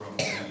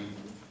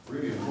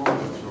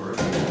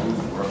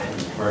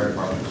fire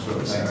department, so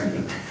thank you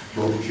to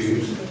both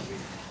chiefs.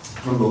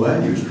 From the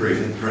land use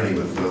training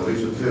with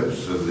Lisa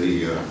Phipps of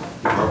the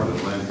Department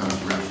of Land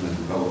Conservation and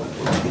Development.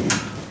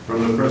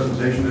 From the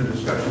presentation and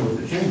discussion with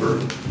the Chamber,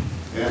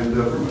 and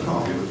from a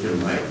coffee with Jim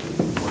Knight,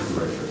 the board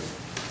director.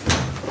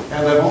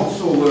 And I've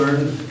also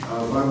learned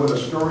by what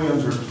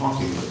Astorians are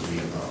talking with me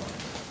about.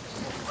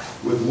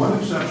 With one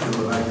exception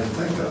that I can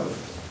think of,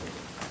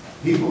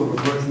 people have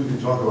approached me to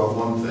talk about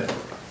one thing,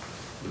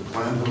 the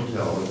planned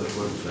hotel at the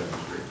foot of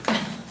 2nd Street.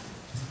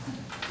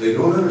 They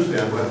don't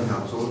understand why the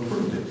council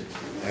approved it.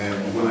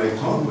 And when I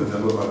talk with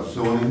them about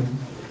zoning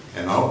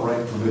and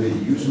outright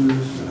permitted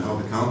uses and how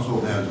the council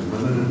has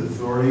limited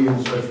authority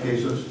in such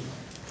cases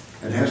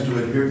and has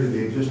to adhere to the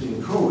existing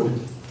code,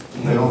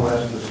 they all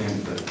ask the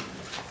same thing.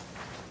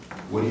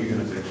 When are you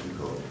going to fix the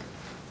code?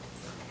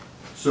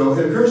 So it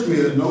occurs to me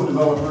that no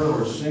developer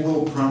or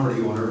single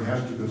property owner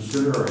has to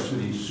consider our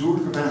city's sewer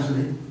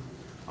capacity,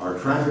 our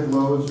traffic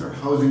loads, our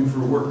housing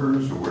for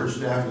workers, or where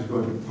staff is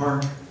going to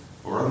park,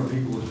 or other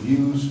people's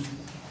views,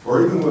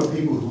 or even what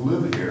people who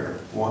live here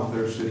want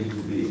their city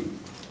to be.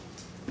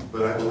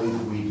 But I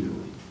believe we do.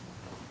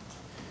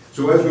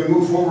 So as we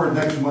move forward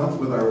next month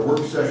with our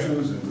work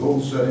sessions and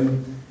goal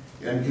setting,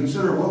 and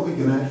consider what we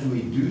can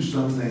actually do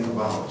something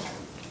about,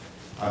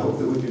 I hope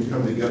that we can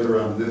come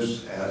together on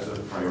this as a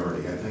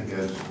priority. I think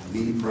as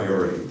the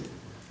priority.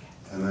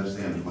 And that's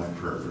the end of my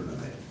prayer for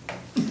tonight.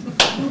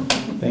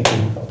 Thank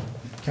you.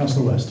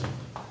 Councilor West.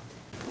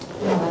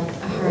 Well, that's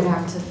a hard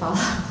act to follow.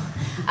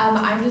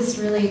 I'm just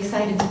really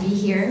excited to be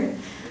here.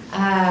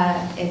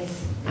 I'm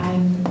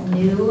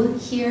new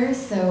here,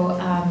 so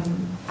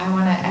I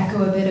want to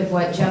echo a bit of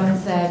what Joan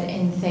said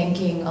in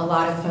thanking a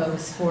lot of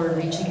folks for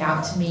reaching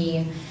out to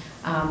me,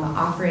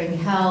 offering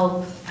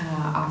help,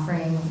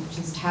 offering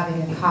just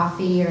having a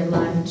coffee or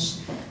lunch,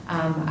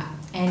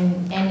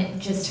 and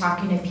just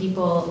talking to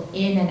people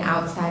in and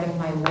outside of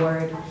my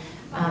ward.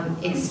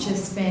 It's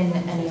just been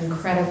an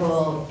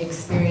incredible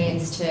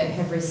experience to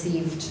have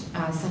received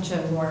such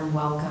a warm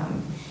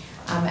welcome.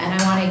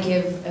 And I want to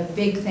give a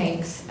big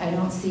thanks. I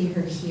don't see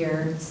her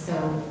here, so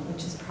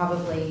which is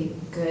probably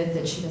good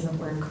that she doesn't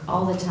work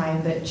all the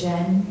time, but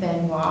Jen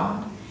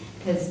Benoit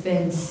has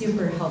been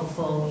super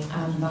helpful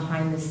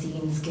behind the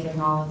scenes getting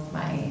all of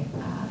my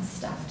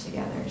stuff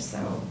together.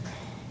 So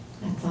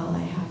that's all I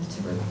have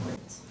to report.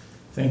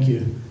 Thank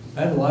you.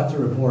 I have a lot to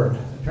report.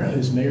 Apparently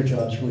this mayor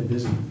job is really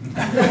busy.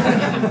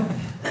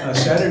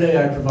 Saturday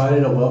I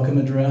provided a welcome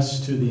address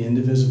to the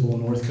Indivisible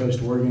North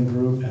Coast Oregon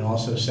group and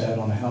also sat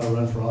on a How to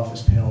Run for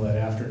Office panel that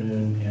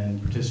afternoon and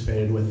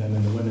participated with them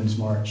in the Women's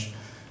March.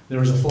 There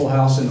was a full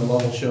house in the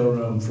Lovell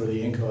showroom for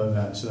the INCO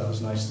event, so that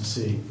was nice to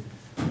see.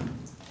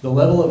 The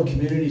level of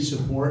community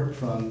support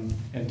and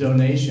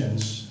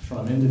donations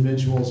from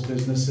individuals,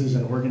 businesses,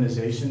 and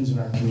organizations in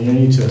our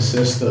community to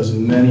assist those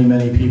many,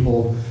 many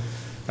people,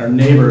 our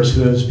neighbors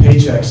whose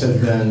paychecks have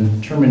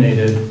been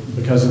terminated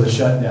because of the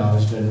shutdown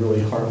has been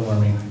really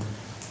heartwarming.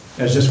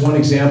 As just one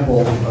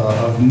example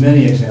of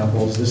many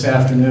examples, this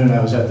afternoon I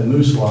was at the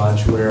Moose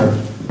Lodge where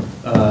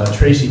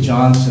Tracy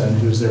Johnson,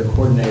 who's their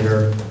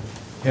coordinator,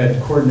 had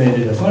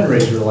coordinated a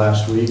fundraiser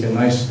last week, a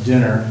nice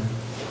dinner,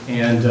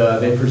 and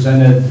they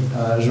presented,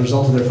 as a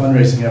result of their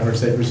fundraising efforts,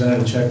 they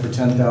presented a check for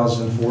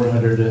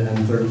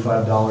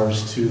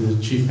 $10,435 to the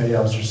Chief Petty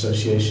Officer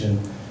Association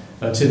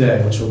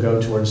today, which will go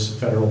towards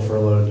federal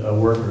furloughed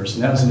workers.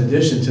 And that was in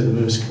addition to the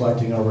Moose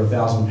collecting over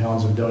 1,000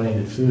 pounds of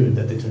donated food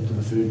that they took to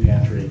the food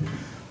pantry.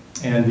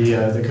 And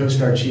the Coast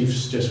Guard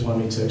chiefs just want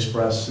me to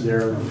express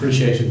their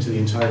appreciation to the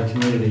entire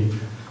community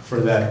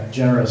for that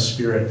generous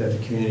spirit that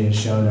the community has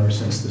shown ever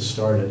since this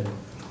started.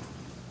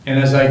 And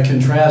as I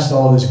contrast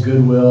all of this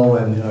goodwill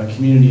and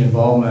community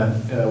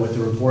involvement with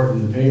the report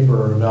in the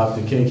paper about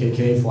the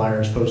KKK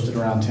flyers posted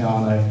around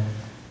town,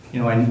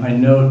 I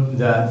note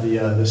that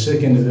the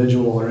sick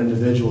individual or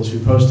individuals who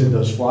posted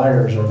those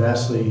flyers are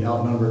vastly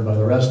outnumbered by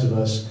the rest of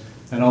us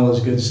and all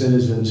those good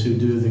citizens who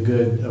do the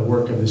good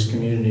work of this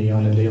community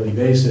on a daily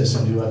basis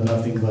and who have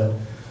nothing but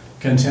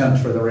contempt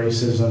for the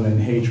racism and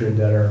hatred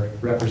that are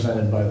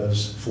represented by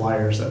those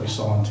flyers that we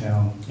saw in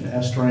town.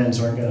 Astorians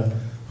aren't going to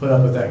put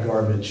up with that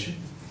garbage.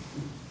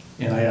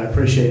 And I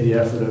appreciate the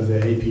effort of the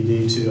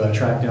APD to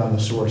track down the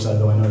source,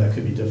 although I know that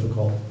could be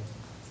difficult.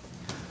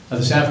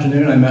 This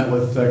afternoon, I met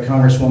with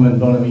Congresswoman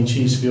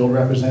Bonamici's field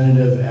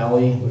representative,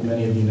 Allie.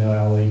 Many of you know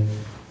Allie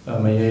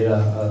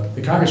Maeda.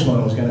 The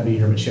Congresswoman was going to be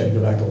here, but she had to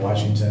go back to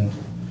Washington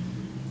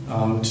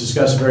to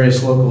discuss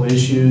various local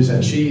issues.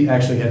 And she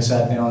actually had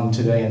sat down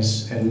today and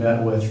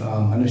met with,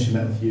 I know she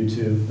met with you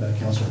too,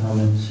 Councilor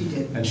Herman. She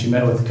did. And she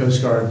met with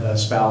Coast Guard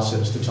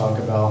spouses to talk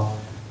about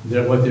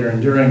what they're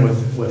enduring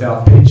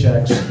without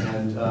paychecks.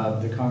 And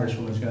the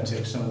Congresswoman is going to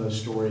take some of those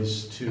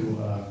stories to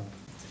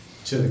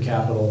the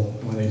Capitol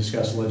when they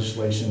discuss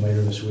legislation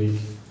later this week.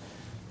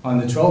 On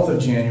the 12th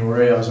of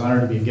January, I was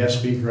honored to be a guest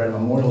speaker at a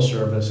memorial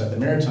service at the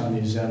Maritime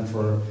Museum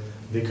for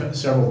the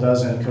several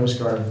dozen Coast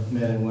Guard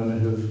men and women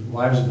whose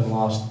lives have been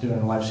lost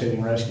doing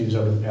life-saving rescues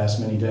over the past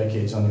many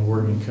decades on the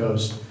Oregon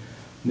coast.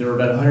 There were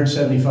about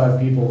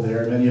 175 people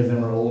there. Many of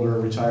them are older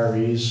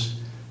retirees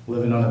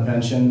living on a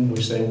pension,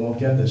 which they won't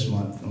get this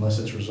month unless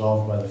it's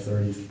resolved by the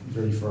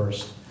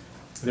 31st.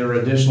 There are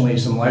additionally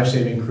some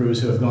life-saving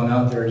crews who have gone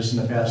out there just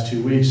in the past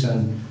 2 weeks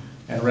and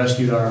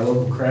rescued our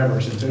local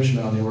crabbers and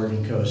fishermen on the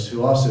Oregon coast,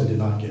 who also did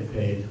not get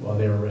paid while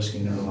they were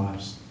risking their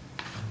lives.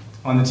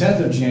 On the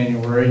 10th of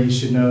January, you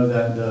should know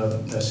that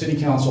the City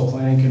Council,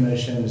 Planning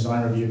Commission,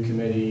 Design Review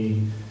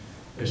Committee,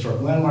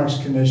 Historic Landmarks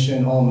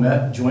Commission all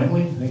met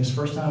jointly. I think it's the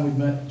first time we've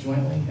met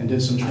jointly, and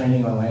did some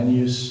training on land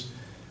use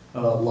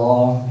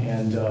law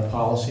and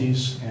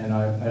policies. And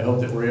I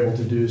hope that we're able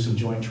to do some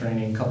joint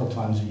training a couple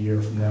times a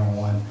year from now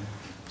on,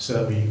 so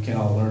that we can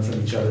all learn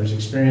from each other's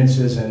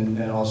experiences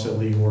and also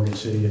leave Oregon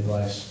City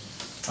advice.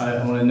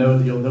 I want to note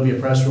that there'll be a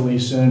press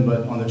release soon,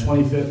 but on the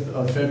 25th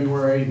of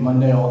February,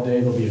 Monday all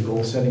day, there'll be a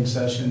goal-setting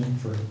session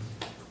for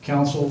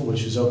council,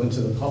 which is open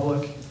to the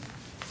public.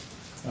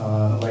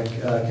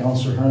 Like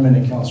Councilor Herman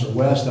and Councilor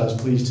West, I was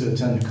pleased to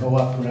attend the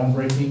co-op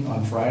groundbreaking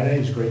on Friday.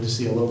 It's great to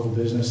see a local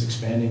business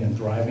expanding and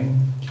thriving.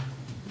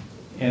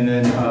 And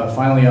then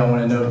finally, I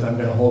want to note that I'm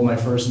going to hold my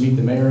first Meet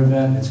the Mayor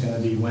event. It's going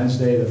to be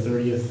Wednesday, the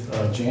 30th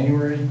of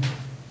January,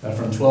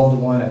 from 12 to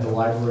 1 at the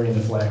library in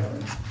the flag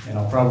room. And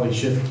I'll probably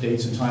shift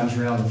dates and times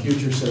around in the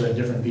future so that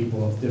different people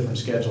with different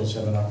schedules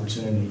have an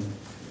opportunity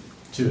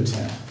to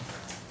attend.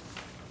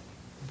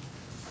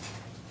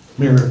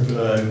 Mayor,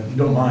 if you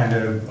don't mind,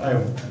 I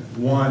have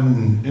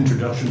one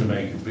introduction to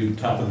make at the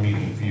top of the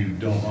meeting, if you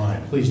don't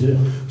mind. Please do.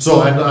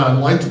 So I'd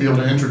like to be able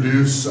to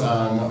introduce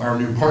our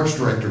new Parks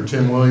Director,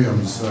 Tim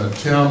Williams.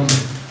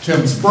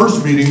 Tim's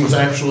first meeting was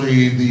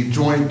actually the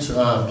joint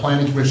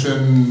Planning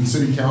Commission,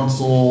 City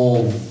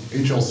Council,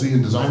 HLC,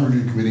 and Design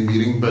Review Committee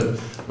meeting, but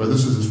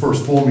this is his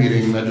first full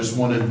meeting. I just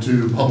wanted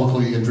to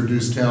publicly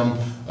introduce Tim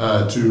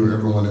to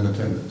everyone in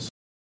attendance.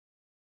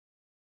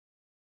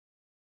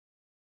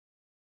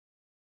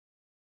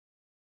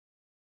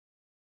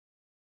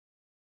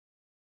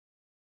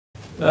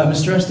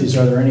 Mr. Estes,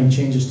 are there any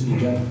changes to the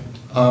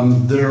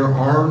agenda? There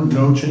are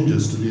no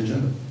changes to the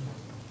agenda.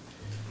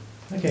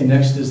 Okay,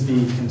 next is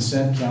the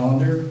consent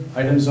calendar.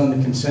 Items on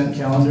the consent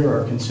calendar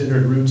are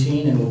considered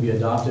routine and will be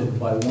adopted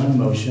by one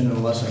motion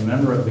unless a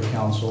member of the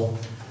council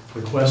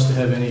requests to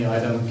have any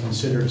item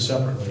considered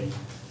separately.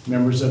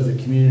 Members of the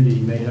community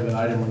may have an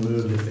item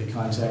removed if they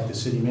contact the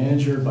city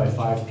manager by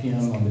 5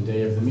 p.m. on the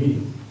day of the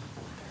meeting.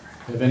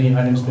 Have any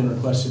items been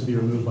requested to be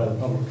removed by the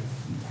public?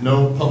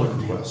 No public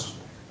requests.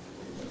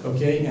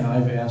 Okay, and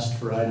I've asked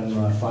for item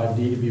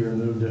 5D to be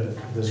removed.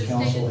 Does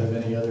council have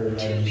any other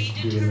items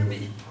to be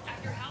removed?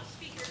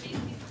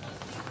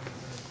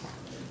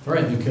 All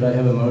right, then could I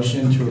have a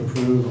motion to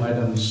approve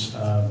items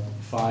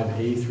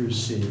 5A through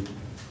C?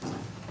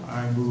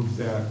 I move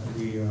that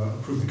we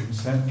approve the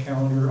consent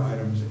calendar,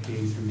 items A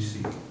through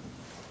C.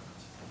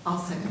 I'll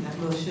second that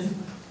motion.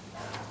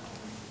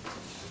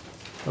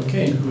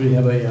 Okay, could we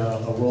have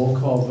a roll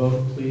call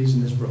vote, please,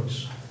 Ms.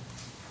 Brooks?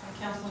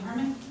 Councilor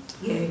Herman?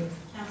 Yay.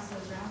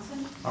 Councilor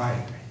Brownson?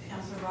 Aye.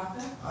 Councilor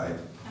Rocka? Aye.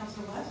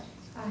 Councilor West?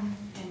 Aye.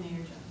 And Mayor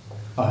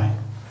Jones. Aye.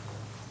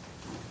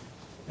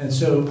 And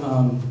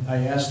so I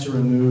asked to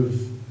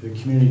remove the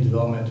Community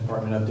Development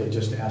Department update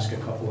just to ask a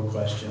couple of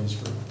questions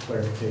for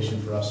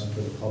clarification for us and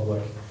for the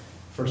public.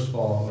 First of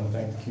all, I want to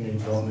thank the Community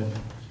Development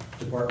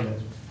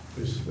Department,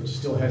 which is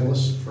still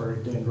headless, for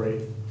doing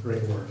great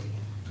work.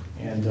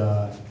 And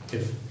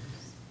if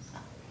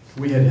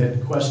we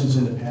had questions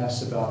in the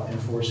past about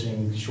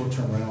enforcing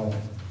short-term rental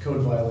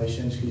code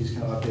violations, could you just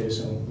kind of update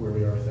us on where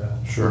we are with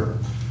that? Sure.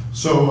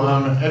 So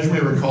as you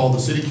may recall, the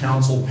City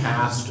Council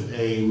passed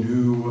a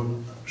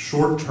new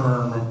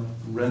short-term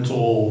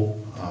rental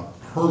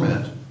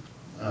permit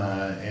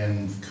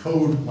and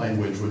code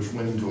language which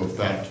went into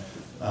effect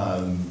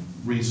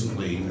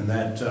recently, and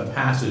that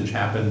passage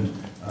happened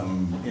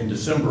in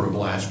December of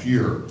last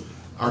year.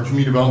 Our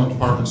Community Development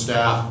Department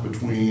staff,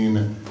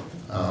 between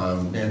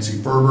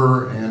Nancy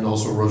Ferber and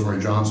also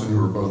Rosemary Johnson,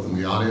 who are both in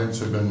the audience,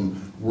 have been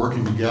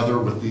working together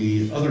with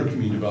the other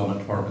Community Development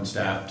Department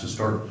staff to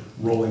start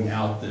rolling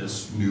out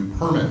this new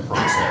permit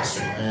process.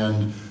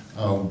 And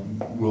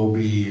we'll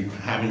be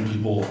having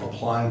people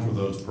applying for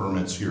those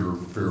permits here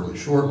fairly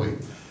shortly.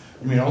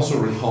 You may also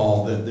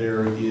recall that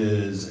there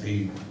is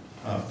a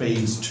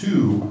phase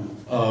 2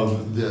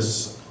 of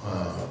this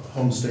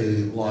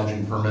homestay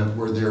lodging permit,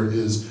 where there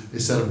is a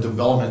set of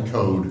development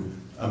code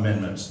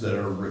amendments that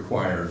are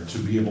required to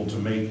be able to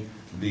make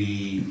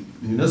the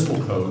municipal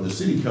code, the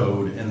city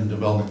code, and the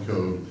development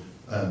code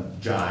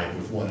jive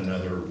with one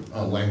another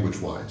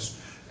language-wise.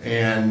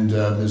 And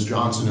Ms.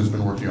 Johnson has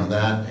been working on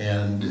that,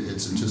 and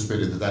it's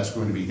anticipated that that's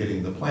going to be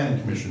hitting the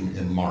Planning Commission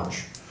in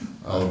March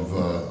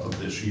of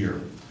this year.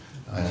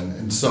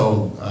 And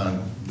so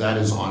that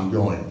is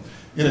ongoing.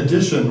 In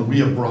addition, we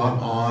have brought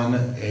on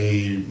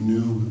a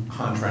new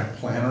contract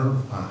planner,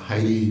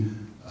 Heidi,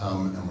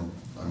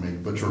 I may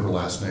butcher her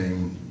last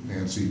name,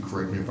 Nancy,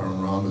 correct me if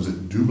I'm wrong, is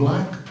it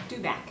Duback?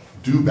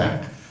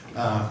 Duback.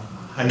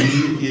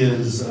 Heidi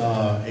is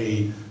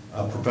a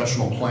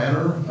professional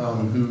planner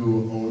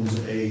who owns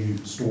a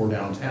store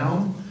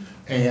downtown.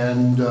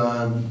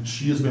 And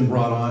she has been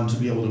brought on to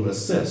be able to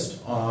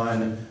assist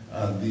on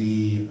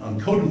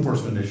code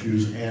enforcement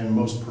issues, and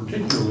most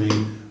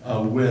particularly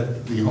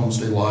with the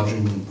homestay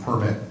lodging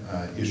permit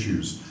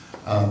issues.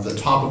 The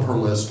top of her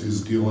list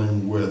is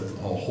dealing with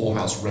a whole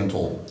house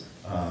rental,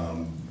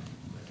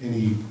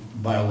 any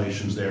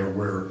violations there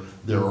where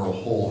there are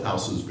whole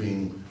houses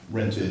being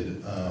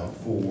rented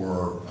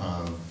for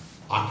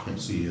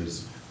occupancy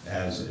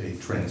as a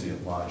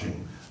transient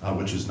lodging,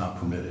 which is not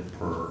permitted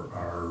per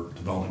our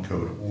development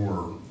code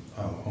or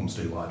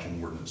homestay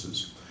lodging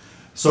ordinances.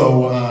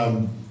 So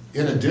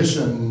in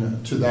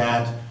addition to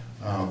that,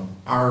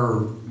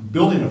 our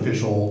building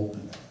official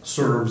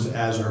serves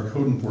as our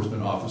code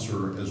enforcement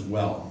officer as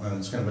well. And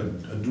it's kind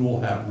of a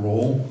dual hat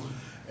role.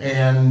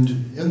 And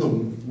in the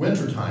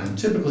wintertime,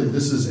 typically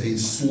this is a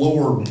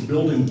slower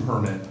building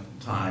permit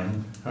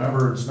time.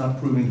 However, it's not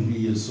proving to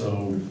be as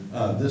so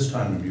this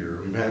time of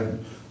year. We've had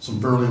some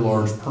fairly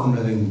large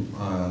permitting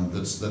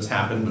that's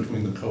happened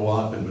between the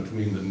co-op and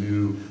between the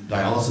new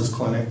dialysis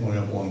clinic going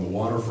up along the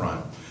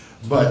waterfront.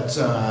 But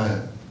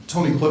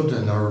Tony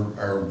Clifton,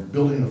 our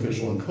building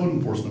official and code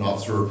enforcement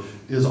officer,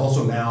 is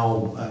also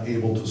now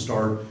able to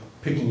start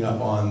picking up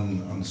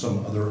on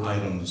some other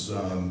items,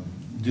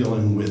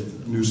 dealing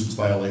with nuisance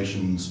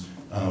violations,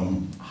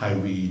 high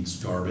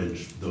weeds,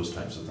 garbage, those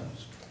types of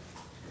things.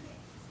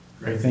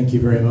 Great, thank you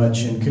very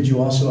much. And could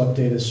you also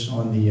update us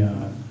on the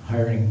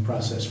hiring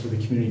process for the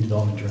community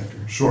development director?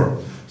 Sure.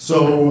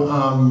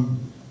 So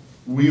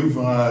we've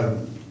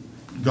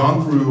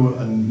gone through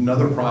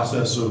another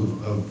process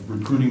of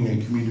recruiting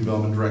a community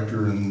development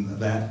director, and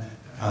that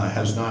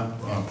has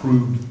not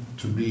proved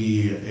to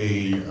be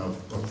a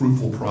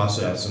fruitful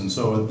process. And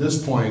so at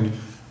this point,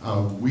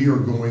 we are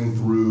going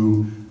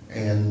through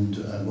and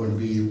going to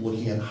be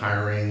looking at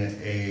hiring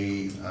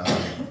a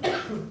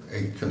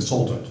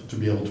consultant to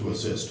be able to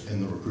assist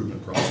in the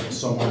recruitment process,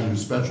 someone who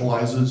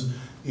specializes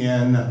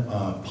in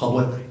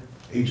public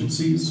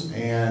agencies.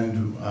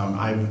 And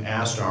I've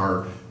asked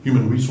our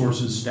human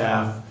resources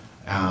staff,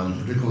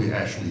 particularly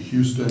Ashley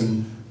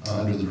Houston,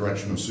 under the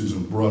direction of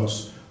Susan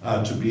Brooks,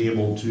 to be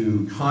able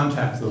to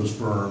contact those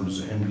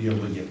firms and be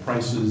able to get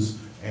prices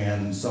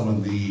and some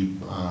of the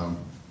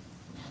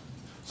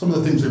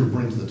things they would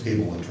bring to the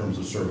table in terms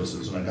of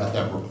services. And I got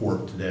that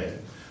report today.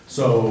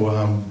 So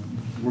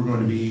we're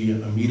going to be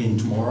meeting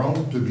tomorrow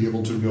to be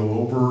able to go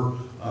over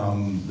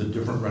the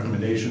different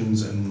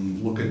recommendations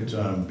and look at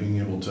being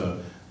able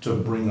to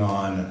bring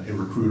on a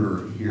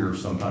recruiter here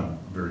sometime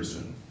very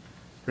soon.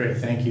 Great,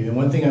 thank you. And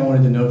one thing I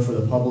wanted to note for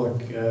the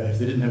public, if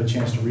they didn't have a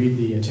chance to read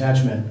the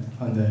attachment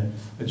on the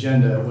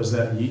agenda, was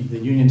that the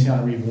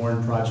Uniontown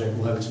Reborn project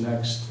will have its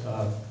next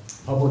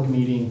public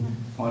meeting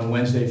on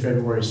Wednesday,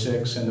 February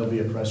 6th, and there'll be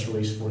a press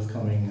release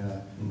forthcoming,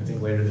 I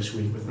think later this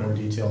week, with more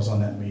details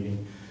on that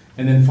meeting.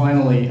 And then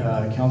finally,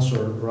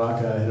 Councilor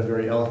Rocka had a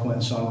very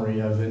eloquent summary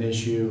of an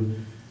issue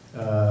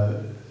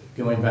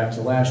going back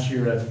to last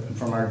year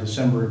from our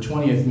December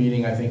 20th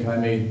meeting. I think I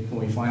made, when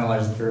we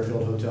finalized the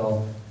Fairfield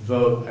Hotel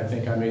vote, I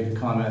think I made the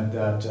comment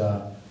that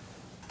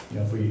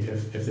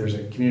if there's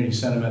a community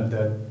sentiment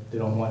that they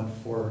don't want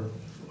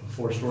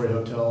four-story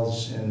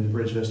hotels in the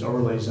Bridge Vista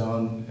overlay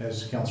zone,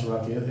 as Councilor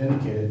Rocka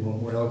indicated,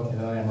 more eloquent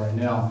than I am right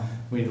now,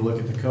 we need to look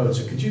at the code.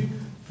 So could you,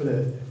 for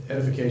the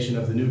edification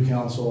of the new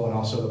council and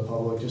also the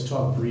public, just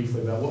talk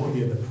briefly about what would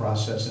be the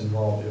process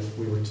involved if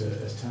we were to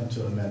attempt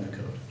to amend the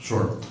code?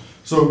 Sure.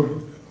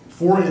 So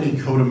for any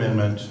code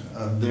amendment,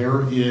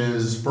 there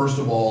is, first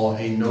of all,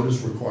 a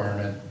notice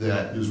requirement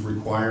that is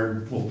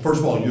required. Well, first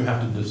of all, we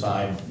have to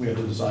decide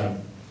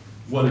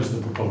what is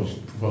the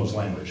proposed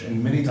language.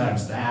 And many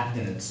times that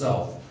in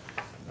itself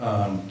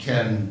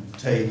can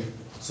take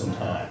some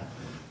time.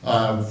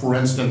 For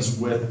instance,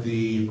 with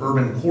the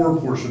urban core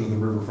portion of the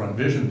Riverfront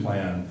Vision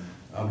Plan,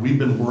 we've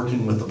been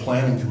working with the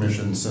Planning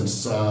Commission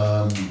since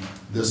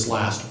this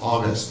last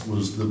August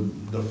was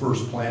the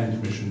first Planning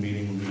Commission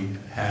meeting we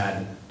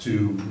had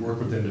to work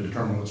with them to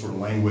determine what sort of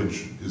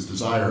language is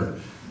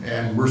desired.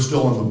 And we're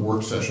still in the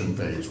work session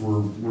phase.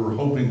 We're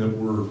hoping that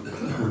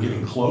we're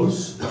getting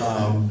close,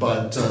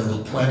 but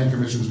the Planning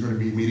Commission is going to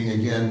be meeting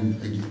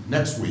again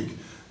next week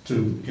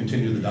to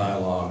continue the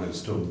dialogue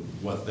as to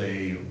what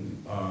they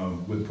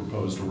would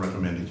propose to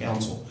recommend to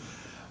council.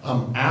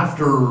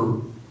 After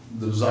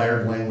the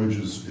desired language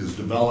is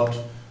developed,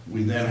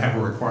 we then have a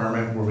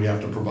requirement where we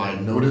have to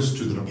provide notice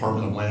to the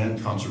Department of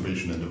Land,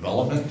 Conservation and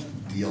Development,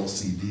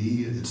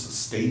 DLCD. It's a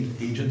state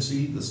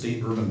agency, the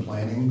State Urban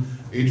Planning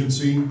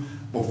Agency,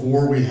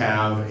 before we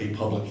have a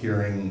public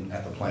hearing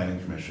at the Planning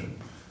Commission.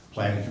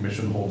 Planning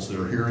Commission holds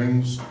their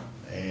hearings,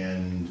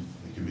 and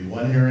it could be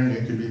one hearing,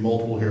 it could be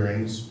multiple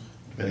hearings,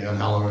 depending on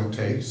how long it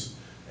takes.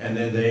 And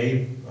then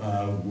they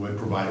would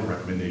provide a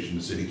recommendation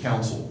to City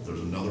Council.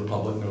 There's another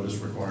public notice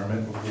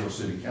requirement before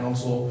City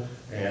Council,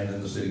 and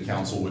then the City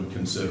Council would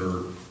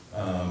consider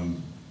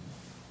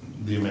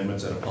the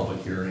amendments at a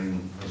public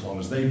hearing as long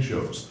as they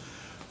chose.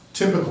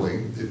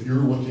 Typically, if you're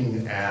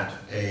looking at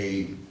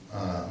I'm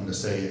going to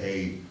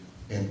say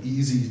an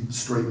easy,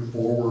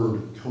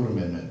 straightforward code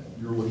amendment,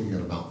 you're looking at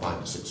about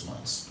 5 to 6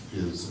 months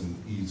is an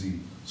easy,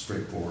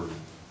 straightforward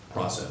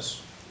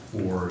process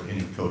for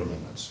any code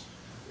amendments.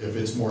 If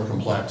it's more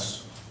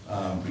complex,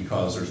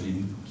 because there's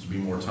needs to be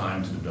more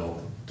time to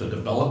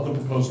develop the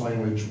proposed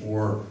language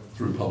or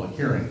through public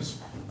hearings,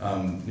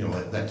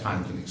 that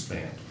time can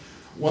expand.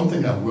 One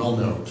thing I will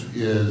note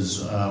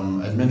is,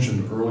 I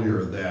mentioned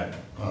earlier that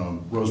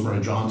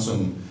Rosemary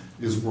Johnson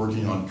is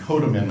working on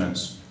code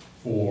amendments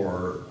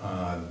for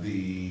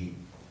the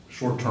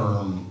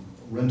short-term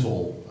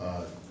rental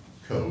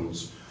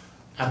codes.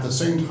 At the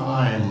same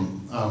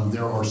time,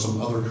 there are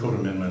some other code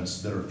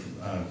amendments that are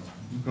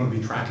going to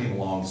be tracking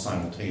along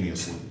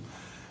simultaneously.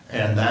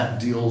 And that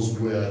deals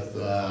with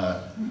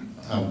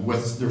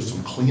there's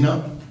some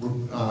cleanup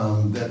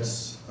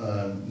that's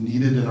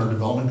needed in our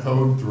development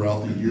code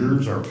throughout the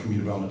years. Our community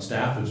development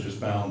staff has just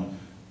found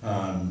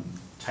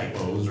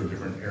typos or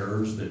different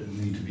errors that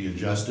need to be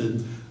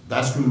adjusted.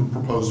 That's going to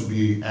propose to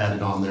be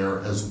added on there,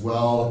 as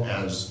well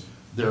as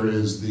there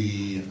is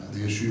the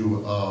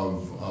issue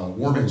of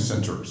warming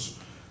centers.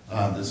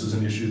 This is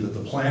an issue that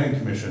the Planning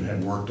Commission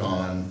had worked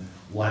on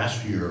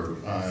last year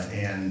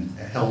and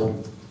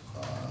held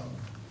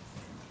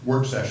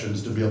work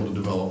sessions to be able to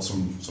develop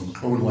some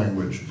code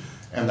language,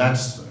 and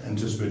that's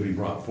anticipated to be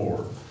brought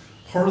forward.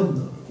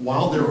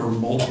 While there are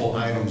multiple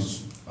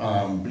items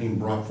being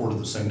brought forward at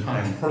the same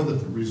time, part of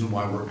the reason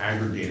why we're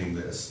aggregating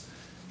this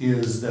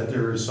is that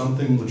there is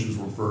something which is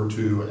referred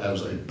to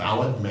as a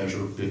ballot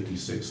measure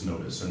 56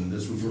 notice, and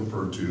this was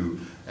referred to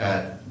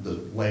at the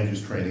land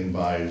use training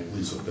by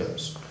Lisa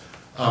Phipps.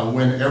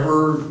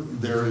 Whenever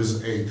there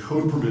is a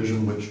code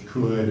provision which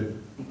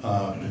could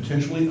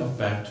potentially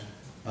affect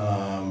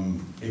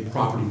a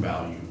property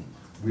value,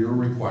 we are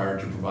required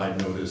to provide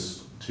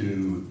notice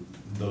to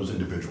those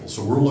individuals.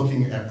 So we're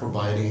looking at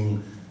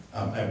providing,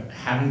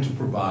 having to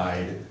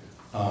provide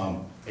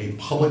a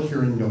public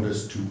hearing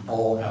notice to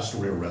all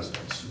Astoria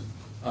residents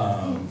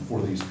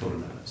for these code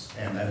amendments.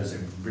 And that is a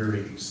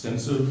very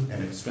extensive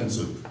and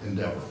expensive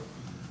endeavor.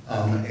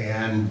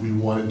 And we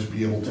wanted to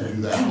be able to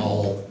do that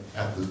all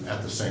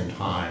at the same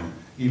time,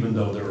 even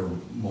though there are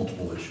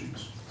multiple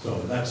issues. So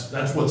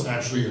that's what's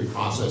actually in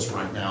process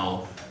right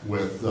now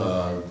with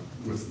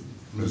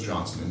Ms.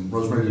 Johnson. And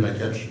Rosemary, did I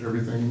catch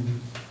everything?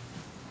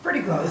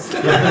 Pretty close.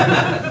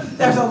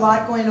 There's a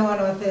lot going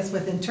on with this,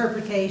 with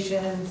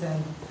interpretations,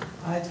 and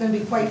it's going to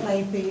be quite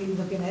lengthy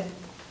looking at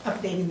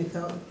updating the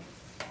code.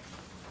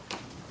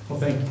 Well,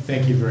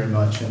 thank you very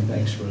much, and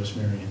thanks,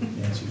 Rosemary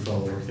and Nancy, for all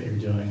the work that you're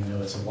doing. I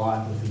know it's a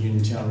lot with the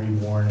Uniontown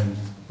Reborn and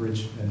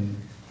Bridge and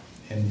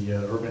the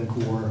urban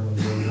core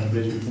of the urban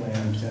vision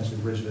plan, potentially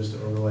Bridge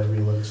Vista overlay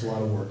relook. It's a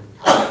lot of work.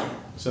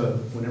 So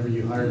whenever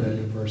you hire that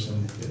new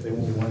person, they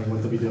won't be wondering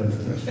what they'll be doing for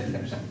the next few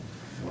years.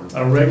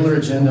 Regular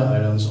agenda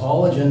items.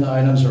 All agenda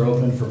items are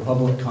open for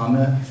public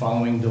comment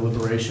following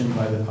deliberation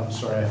by the, I'm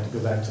sorry, I have to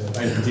go back to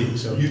item D.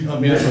 So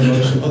let me have a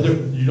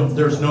motion.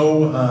 There's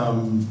no,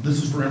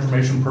 this is for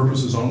information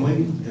purposes only,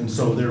 and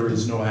so there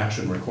is no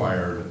action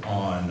required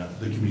on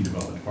the Community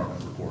Development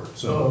Department report.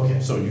 So, okay.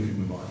 So you can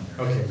move on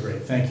there. Okay,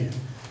 great, thank you.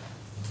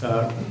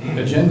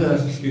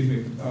 Agenda. Excuse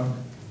me,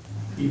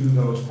 even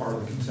though it's part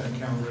of the consent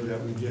calendar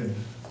that we did.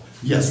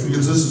 Yes,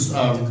 because this is,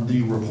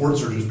 the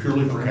reports are just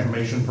purely for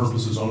information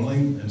purposes only,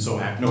 and so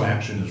no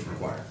action is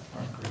required.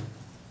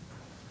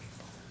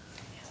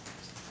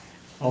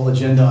 All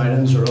agenda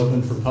items are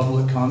open for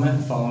public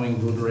comment following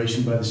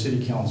deliberation by the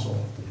City Council.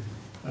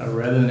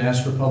 Rather than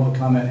ask for public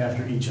comment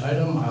after each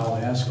item, I'll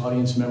ask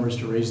audience members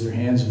to raise their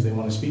hands if they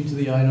want to speak to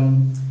the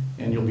item,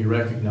 and you'll be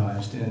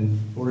recognized. In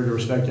order to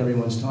respect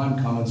everyone's time,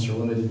 comments are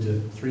limited to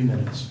 3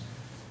 minutes.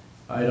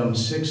 Item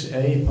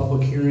 6A,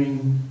 public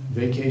hearing,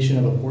 vacation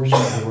of a portion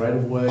of the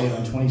right-of-way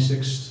on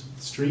 26th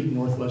Street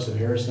northwest of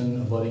Harrison,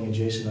 abutting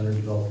adjacent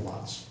underdeveloped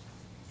lots.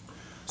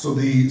 So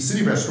the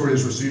City of Astoria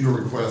has received a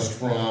request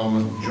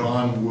from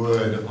John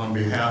Wood on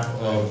behalf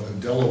of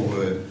Adela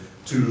Wood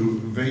to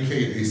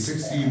vacate a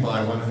 60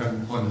 by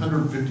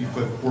 150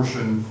 foot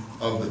portion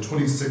of the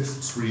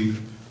 26th Street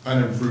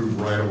unimproved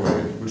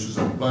right-of-way, which is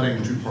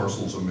abutting 2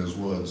 parcels of Ms.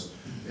 Wood's.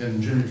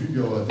 And Jimmy, if you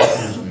go,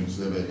 here's an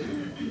exhibit.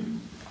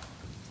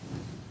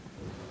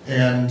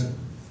 And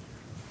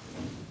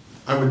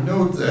I would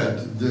note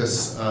that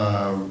this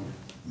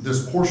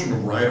portion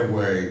of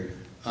right-of-way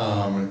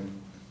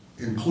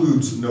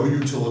includes no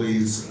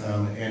utilities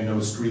and no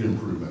street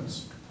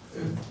improvements.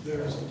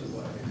 There's a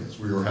delay. Yes,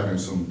 we were having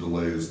some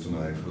delays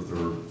tonight with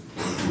our,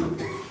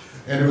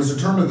 and it was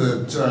determined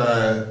that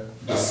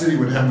the city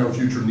would have no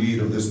future need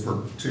of this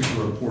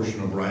particular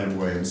portion of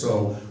right-of-way, and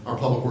so our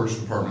Public Works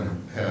Department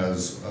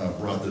has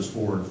brought this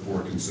forward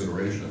for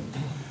consideration.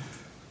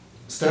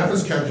 Staff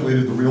has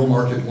calculated the real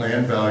market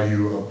land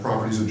value of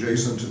properties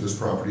adjacent to this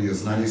property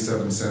as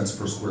 97 cents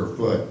per square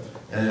foot.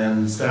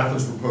 And staff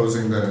is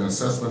proposing that an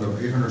assessment of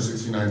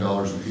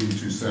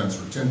 $869.82,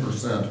 or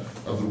 10%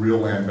 of the real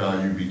land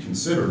value, be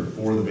considered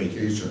for the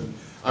vacation.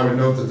 I would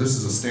note that this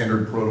is a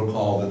standard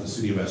protocol that the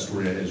City of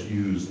Astoria has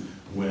used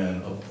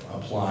when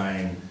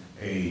applying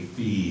a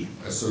fee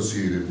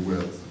associated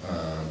with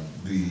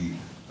the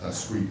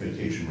street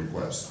vacation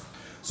request.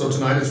 So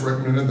tonight it's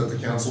recommended that the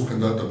council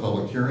conduct a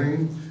public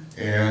hearing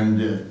and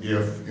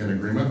if in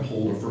agreement,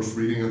 hold a first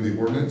reading of the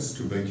ordinance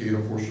to vacate a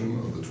portion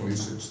of the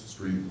 26th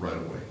Street right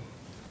of way.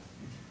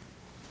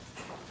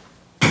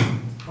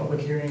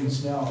 Public hearing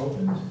is now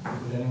open.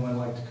 Would anyone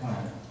like to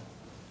comment?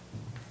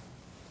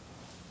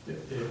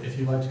 If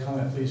you'd like to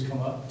comment, please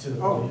come up to the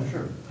podium.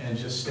 sure. And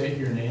just state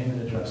your name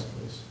and address,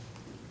 please.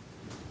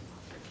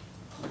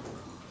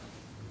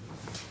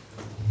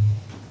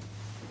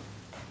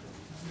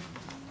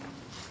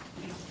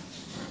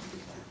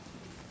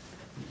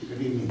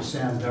 Good evening,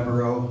 Sam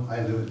Devereaux.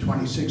 I live at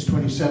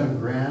 2627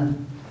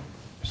 Grand,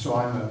 so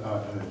I'm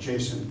an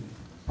adjacent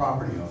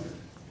property owner.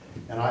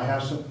 And I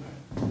have some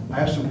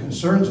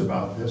concerns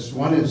about this.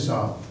 One is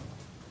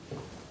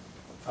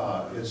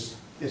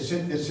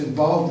it's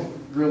involved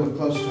really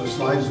close to a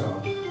slide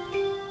zone.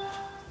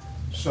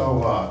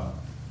 So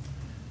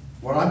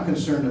what I'm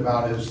concerned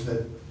about is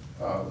that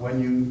when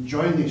you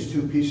join these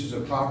two pieces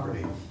of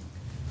property,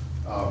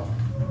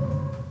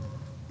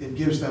 it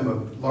gives them a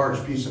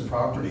large piece of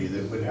property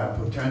that would have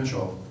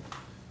potential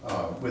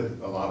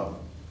with a lot of,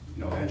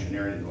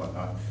 engineering and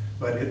whatnot.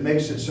 But it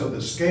makes it so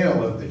the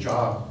scale of the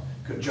job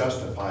could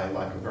justify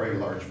like a very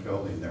large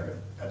building there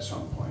at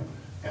some point.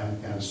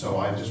 And so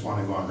I just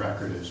want to go on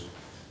record as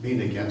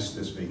being against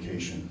this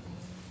vacation.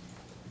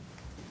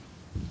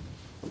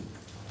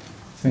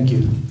 Thank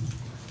you.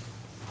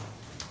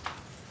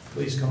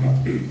 Please come up.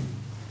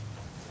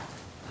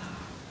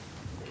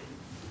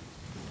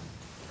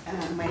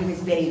 My name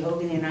is Betty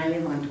Hogan and I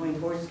live on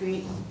 24th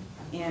Street,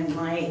 and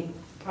my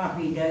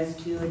property does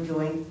too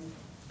adjoin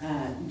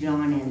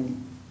John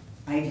and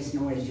I just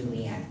know as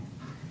Julianne.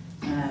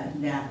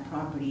 That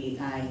property,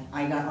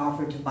 I got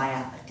offered to buy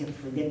out,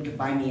 for them to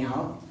buy me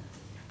out.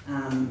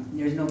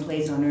 There's no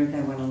place on earth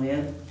I want to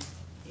live.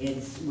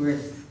 It's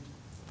worth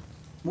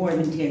more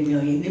than 10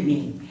 million to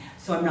me,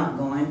 so I'm not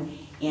going.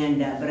 And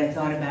but I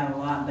thought about it a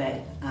lot,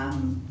 but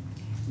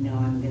no,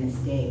 I'm going to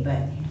stay.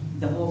 But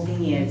the whole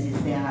thing is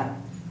that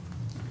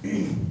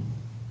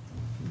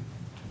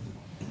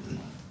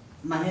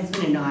my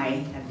husband and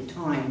I, at the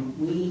time,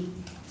 we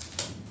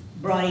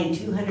brought in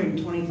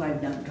 225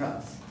 dump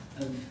trucks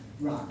of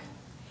rock.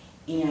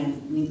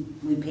 And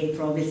we paid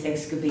for all this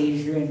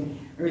excavation and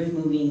earth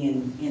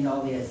moving and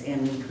all this,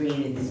 and we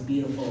created this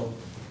beautiful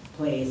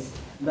place.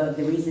 But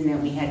the reason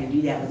that we had to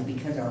do that was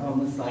because our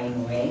home was sliding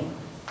away.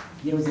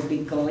 There was a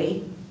big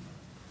gully.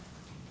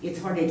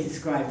 It's hard to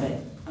describe, but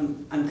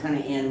I'm kind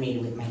of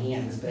animated with my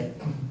hands, but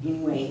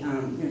anyway,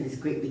 there's this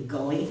great big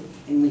gully,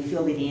 and we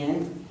filled it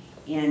in,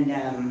 and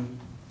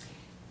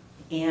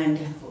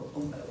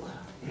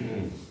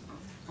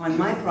on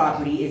my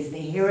property is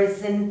the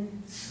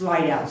Harrison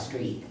Slide Out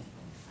Street.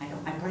 I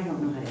probably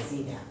don't know how to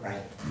say that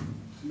right,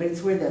 but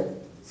it's where the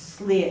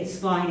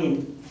slide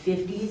in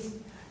 50s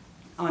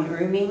on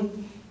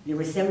Irving. There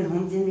were 7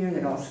 homes in there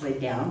that all slid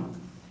down.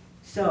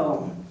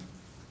 So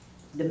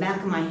the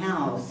back of my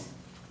house,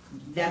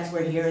 that's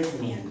where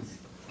Harrison ends.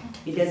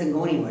 It doesn't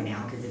go anywhere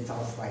now because it's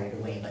all slided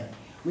away, but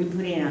we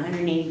put in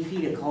 180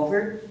 feet of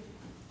culvert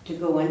to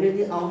go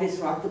under all this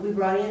rock that we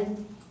brought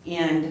in,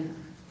 and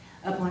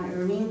up on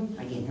Irving,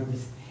 I get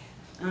nervous,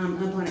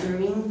 up on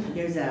Irving,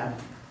 there's a,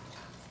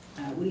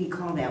 what do you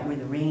call that, where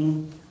the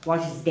rain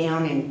washes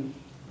down and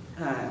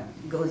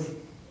goes...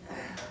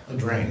 A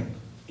drain.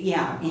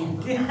 Yeah.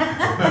 And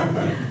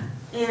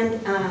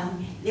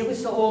it was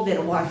so old that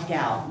it washed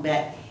out,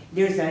 but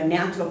there's a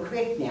natural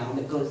creek now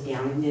that goes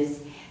down in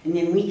this, and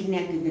then we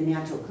connected the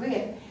natural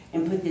creek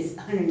and put this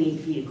 108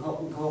 feet of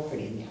culvert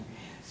in there.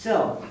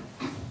 So,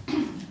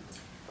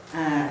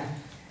 I've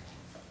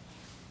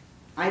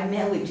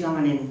met with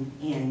John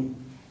and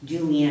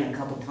Julianne a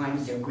couple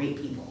times. They're great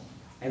people.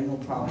 I have no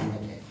problem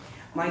with it.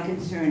 My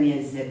concern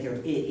is that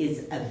there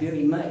is a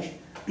very much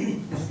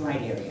a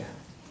slide area.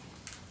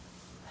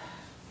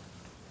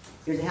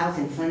 There's a house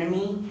in front of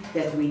me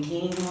that's a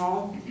retaining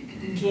wall.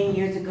 10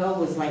 years ago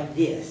was like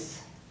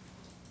this.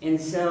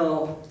 And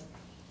so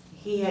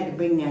he had to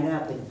bring that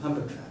up with a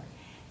pumper truck.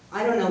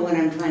 I don't know what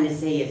I'm trying to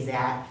say is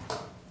that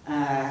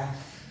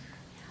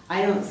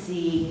I don't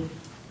see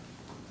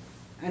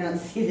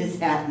this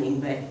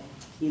happening, but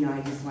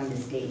I just wanted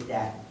to state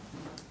that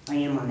I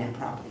am on that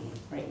property,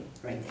 right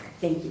there.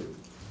 Thank you.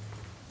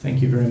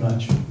 Thank you very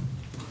much.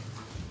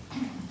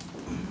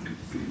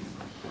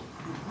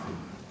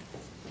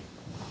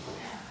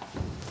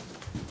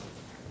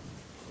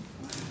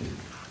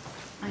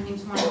 My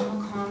name's Martha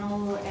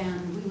McConnell,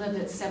 and we live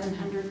at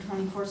 700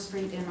 24th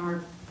Street, and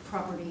our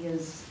property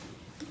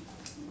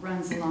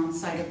runs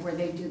alongside of where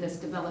they do this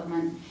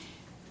development.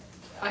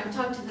 I've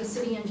talked to the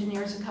city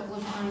engineers a couple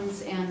of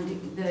times, and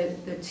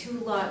the 2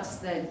 lots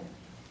that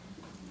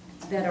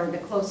are the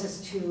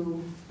closest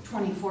to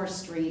 24th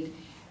Street,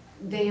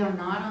 they are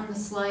not on the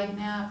slide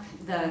map.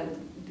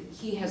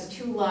 He has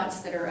 2 lots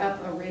that are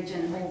up a ridge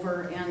and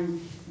over,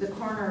 and the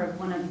corner of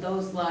one of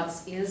those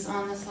lots is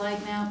on the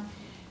slide map.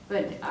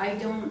 But I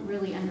don't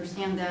really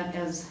understand that,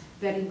 as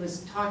Betty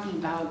was talking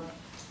about.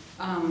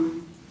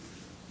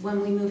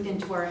 When we moved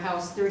into our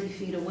house 30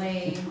 feet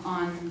away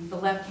on the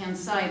left-hand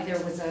side, there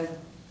was a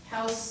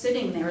house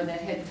sitting there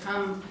that had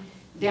come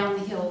down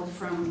the hill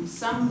from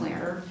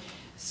somewhere.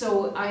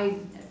 So I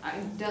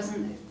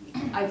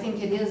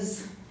think it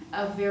is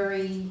a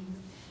very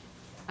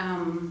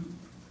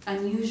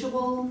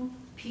unusual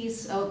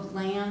piece of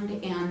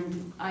land,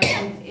 and I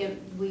think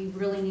we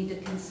really need to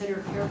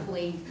consider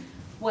carefully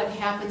what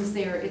happens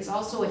there. It's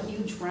also a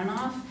huge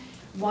runoff.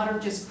 Water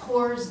just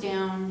pours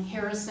down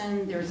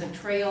Harrison. There's a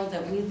trail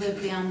that we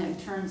live down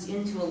that turns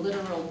into a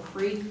literal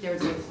creek.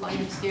 There's a flight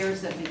of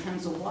stairs that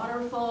becomes a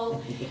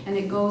waterfall, and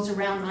it goes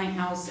around my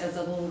house as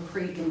a little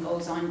creek and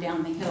goes on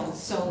down the hill.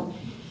 So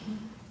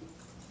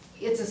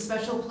it's a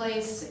special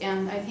place,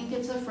 and I think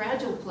it's a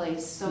fragile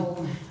place,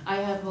 so I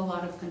have a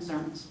lot of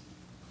concerns.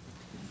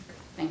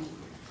 Thank you.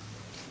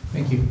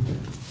 Thank you.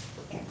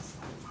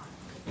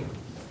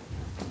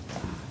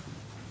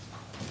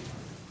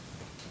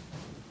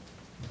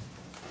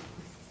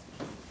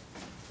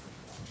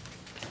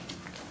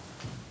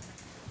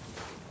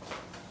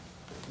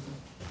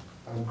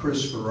 I'm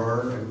Chris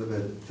Farrar. I live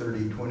at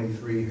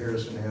 3023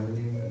 Harrison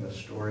Avenue in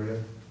Astoria.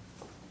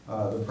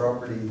 The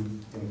property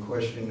in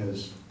question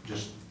is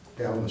just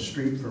down the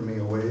street from me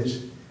a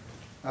ways.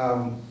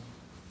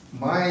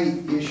 My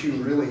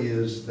issue really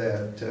is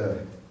that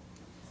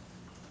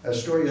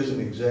Astoria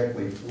isn't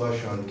exactly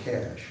flush on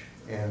cash,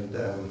 and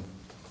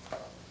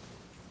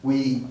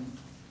we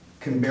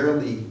can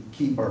barely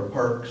keep our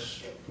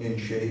parks in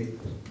shape.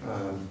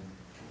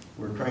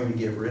 We're trying to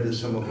get rid of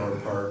some of our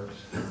parks.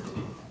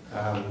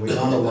 We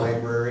want a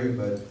library,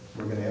 but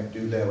we're going to have to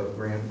do that with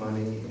grant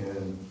money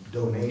and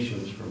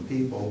donations from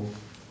people.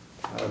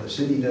 The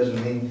city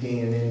doesn't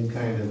maintain any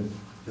kind of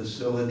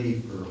facility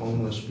for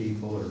homeless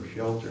people or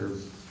shelter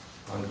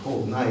on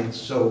cold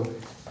nights, so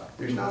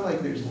there's not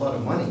like there's a lot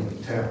of money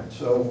in town.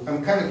 So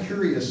I'm kind of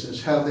curious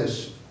as how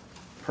this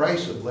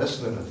price of less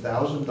than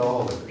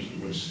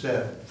 $1,000 was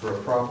set for a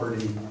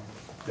property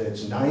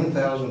that's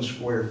 9,000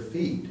 square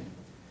feet.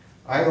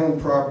 I own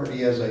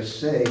property, as I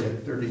say,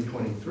 at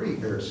 3023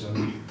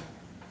 Harrison.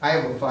 I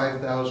have a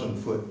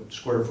 5,000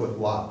 square foot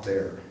lot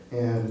there,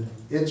 and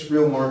its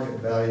real market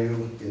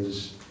value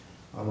is,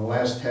 on the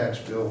last tax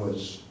bill,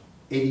 was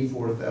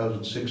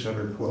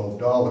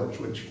 $84,612,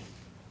 which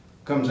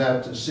comes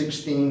out to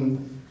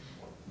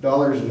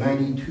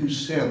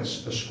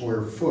 $16.92 a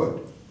square foot.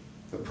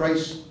 The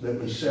price that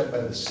was set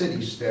by the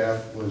city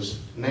staff was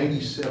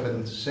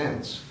 97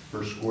 cents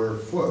per square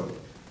foot.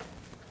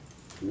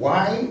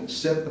 Why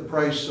set the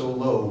price so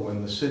low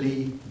when the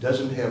city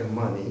doesn't have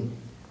money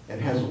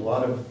and has a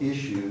lot of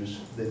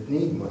issues that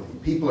need money?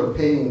 People are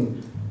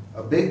paying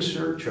a big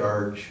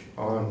surcharge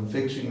on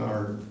fixing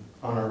on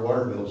our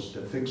water bills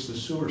to fix the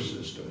sewer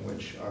system,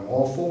 which I'm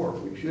all for.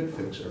 We should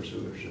fix our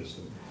sewer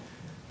system.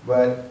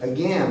 But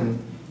again,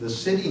 the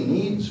city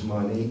needs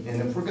money,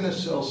 and if we're going to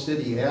sell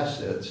city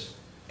assets,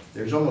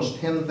 there's almost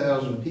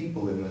 10,000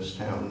 people in this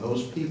town.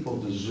 Those people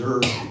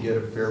deserve to get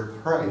a fair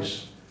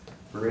price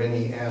for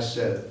any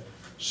asset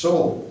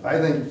sold. I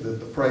think that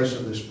the price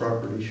of this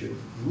property should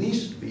at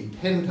least be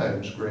 10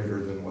 times greater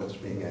than what's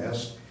being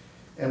asked,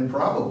 and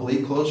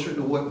probably closer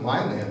to what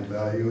my land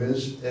value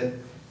is at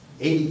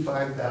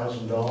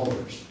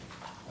 $85,000.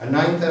 A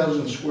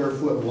 9,000 square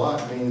foot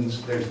lot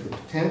means there's the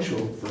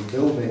potential for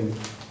building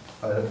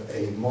a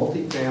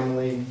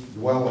multifamily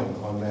dwelling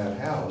on that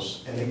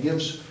house, and it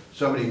gives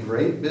somebody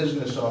great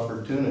business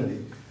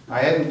opportunity. I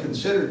hadn't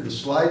considered the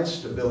slide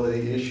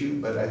stability issue,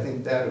 but I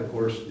think that, of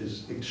course,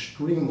 is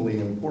extremely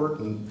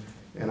important,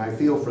 and I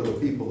feel for the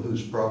people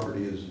whose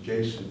property is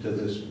adjacent to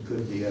this and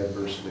could be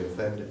adversely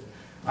affected.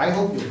 I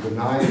hope you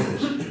deny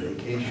this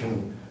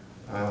vacation,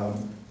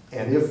 and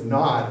if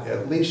not,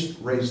 at least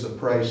raise the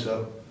price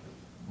up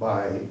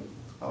by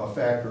a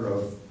factor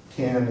of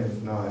 10,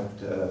 if not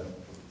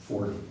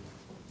 40.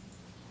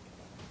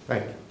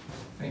 Thank you.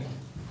 Thank you.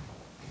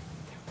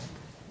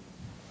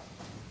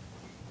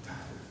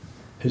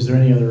 Is there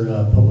any other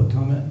public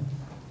comment?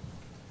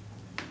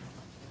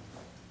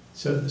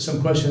 So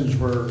some questions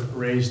were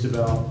raised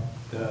about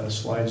the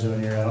slide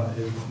zone area.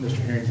 Mr.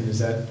 Harrington, is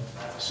that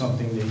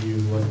something that you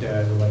looked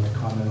at or would like to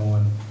comment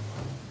on?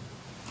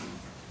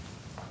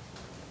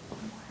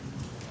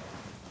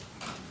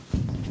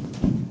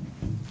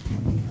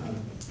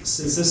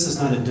 Since this is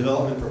not a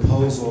development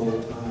proposal,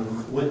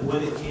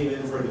 when it came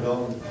in for a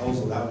development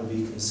proposal, that would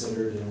be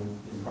considered in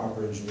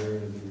proper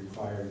engineering and be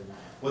required.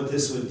 What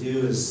this would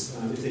do is,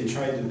 if they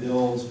tried to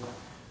build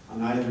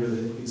on either of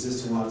the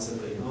existing lots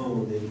that they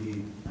own, they'd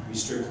be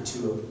restricted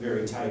to a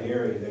very tight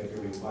area that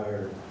could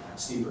require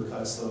steeper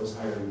cut slopes,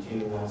 higher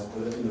retaining walls,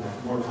 but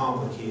more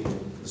complicated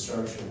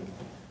construction.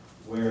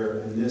 Where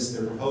in this,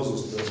 their proposal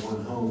is to build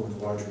one home with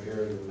a larger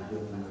area with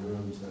living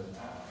rooms to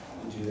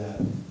do that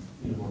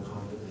more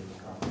competently with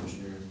proper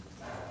engineering.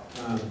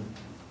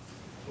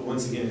 But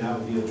once again, that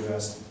would be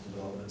addressed at the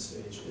development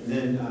stage. And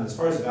then as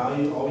far as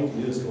value, all we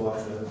can do is go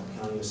off the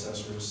county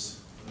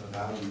assessor's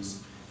values.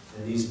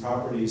 And these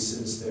properties,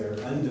 since they're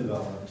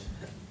undeveloped,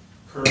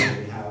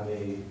 currently have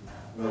a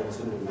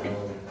relatively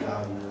low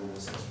value in the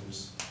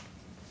assessor's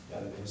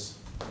database.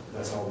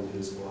 That's all we do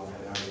is go off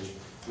that average.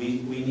 We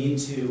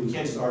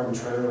can't just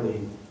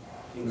arbitrarily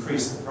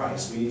increase the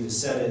price. We need to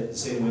set it the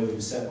same way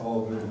we've set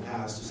all of them in the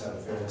past, just out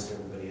of fairness to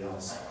everybody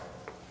else.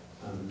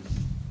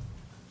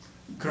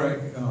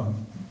 Could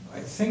I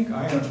think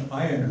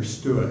I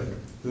understood,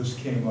 this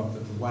came up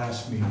at the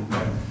last meeting,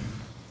 that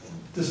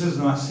this is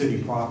not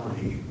city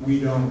property.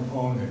 We don't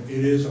own it.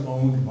 It is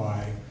owned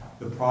by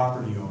the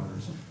property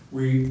owners.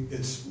 We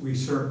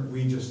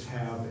just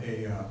have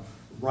a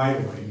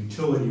right-of-way,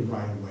 utility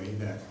right-of-way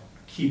that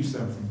keeps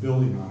them from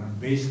building on it.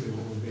 Basically,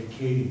 what we're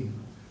vacating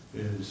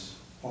is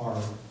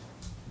our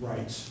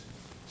rights.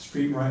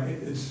 Street right,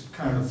 it's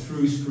kind of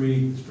through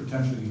street, it's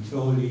potentially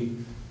utility,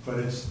 but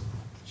it's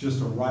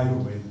just a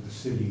right-of-way that the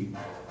city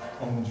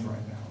owns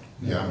right now.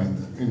 Yeah, I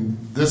mean,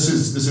 this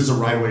is a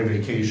right-of-way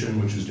vacation,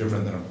 which is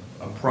different than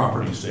a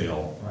property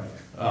sale. Right.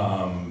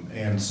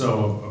 And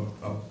so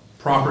a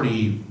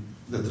property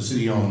that the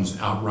city owns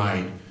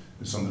outright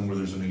is something where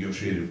there's a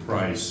negotiated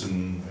price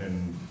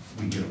and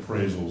we get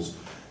appraisals.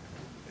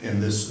 In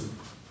this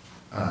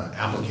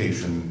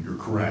application, you're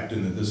correct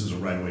in that this is a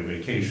right-of-way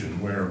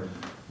vacation, where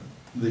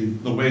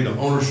the way the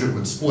ownership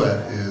would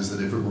split is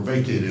that if it were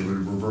vacated, it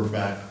would revert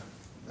back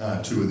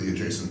to the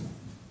adjacent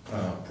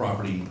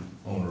property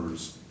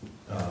owners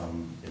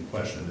in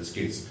question. In this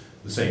case,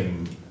 the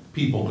same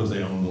people, because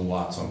they own the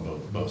lots on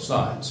both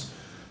sides.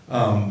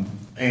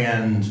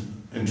 And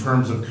in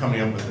terms of coming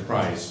up with the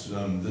price,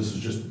 this is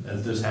just,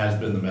 as this has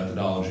been the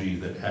methodology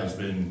that has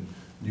been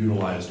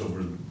utilized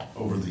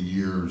over the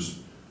years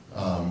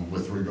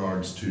with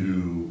regards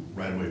to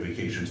right-of-way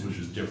vacations, which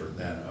is different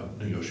than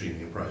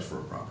negotiating a price for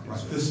a property.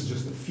 Right. This is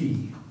just a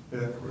fee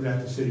that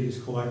the city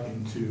is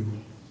collecting to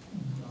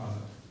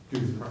do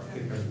the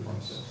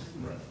process.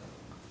 Right.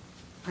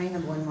 I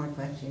have one more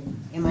question.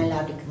 Am I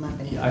allowed to come up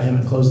and? I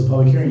haven't closed the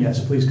public hearing yet,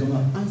 so please come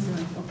up. I'm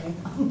sorry, okay.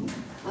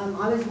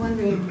 I was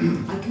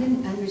wondering, I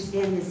couldn't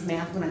understand this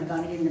map when I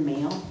got it in the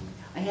mail.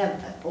 I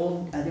have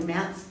old other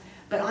maps,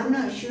 but I'm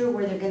not sure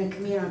where they're gonna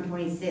come in on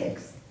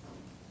 26.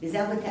 Is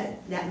that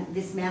what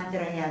this map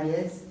that I have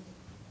is?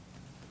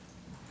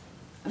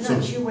 I'm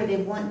not sure where they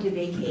want to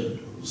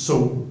vacate.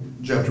 So,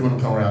 Jeff, do you want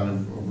to come around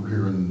and over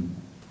here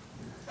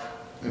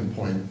and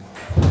point?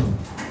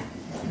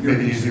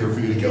 Maybe easier for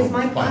you to go Because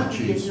my by the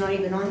property is chiefs. not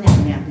even on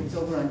that map, it's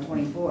over on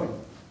 24th,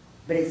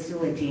 but it's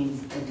still a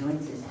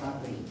joins his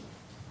property.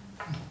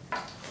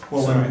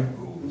 Well,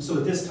 So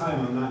at this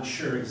time, I'm not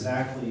sure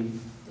exactly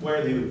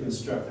where they would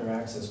construct their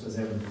access, because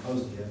they haven't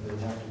proposed it yet, but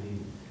it'd have to be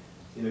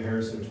either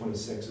Harrison or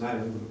 26, and I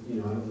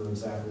don't know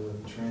exactly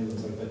what the terrain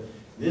looks like, but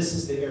this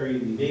is the area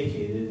to be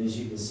vacated, and as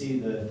you can see,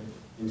 the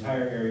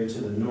entire area to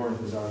the north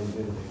has already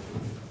been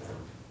vacated.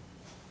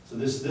 So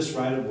this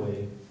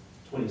right-of-way,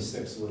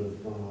 26 would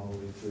have gone all the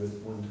way through at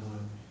one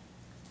time.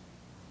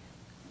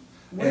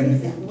 Where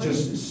is that? And Where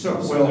is- just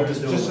so, So well, there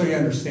is no- just so you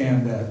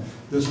understand that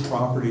this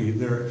property,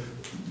 the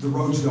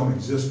roads don't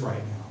exist right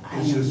now. I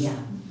It's know, just, yeah.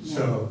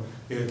 so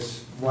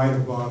it's right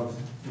above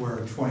where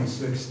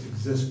 26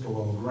 exists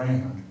below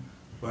ground.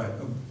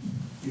 But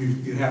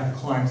you'd have to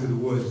climb through the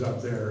woods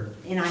up there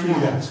to And I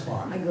that have,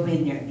 spot. I go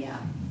in there, yeah.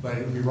 But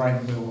it'd be right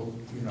in the middle,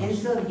 And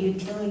so the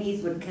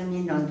utilities would come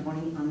in on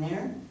 20, on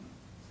there?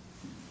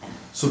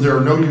 So there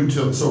are no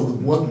utilities, so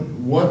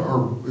what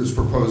is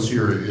proposed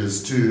here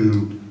is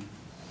to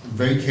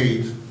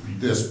vacate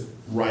this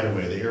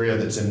right-of-way, the area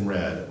that's in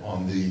red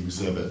on the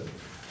exhibit.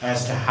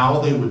 As to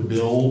how they would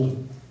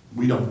build,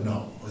 we don't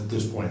know at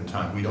this point in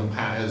time. We don't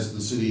have, as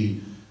the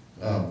city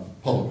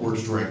Public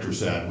Works Director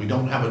said, we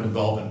don't have a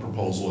development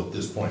proposal at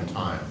this point in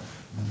time.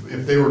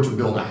 If they were to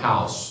build a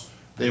house,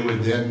 they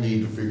would then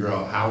need to figure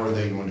out how are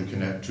they going to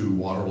connect to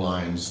water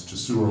lines, to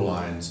sewer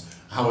lines,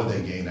 how would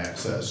they gain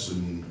access,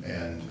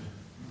 and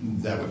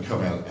that would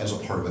come out as a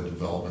part of a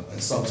development, a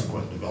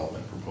subsequent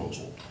development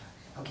proposal.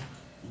 Okay,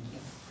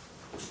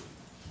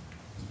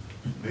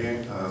 thank you. May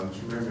I,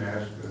 Mr. Mayor, may I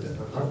ask?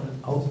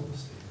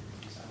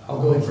 I'll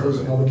go ahead and close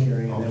the public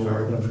hearing, and then Oh, we'll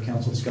sorry. open up for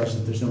council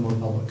discussion if there's no more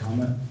public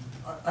comment.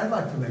 I'd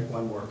like to make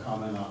one more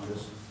comment on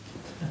this.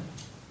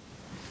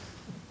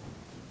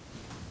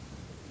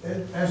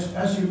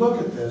 As you look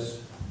at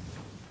this,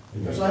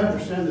 as I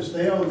understand this,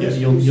 they own this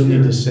piece You'll need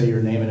here. to say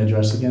your name and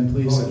address again,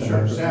 please. Oh, at the sure,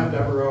 microphone. Sam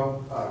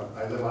Devereaux,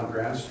 I live on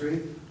Grand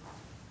Street.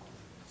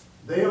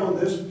 They own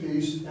this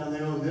piece and they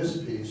own this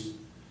piece.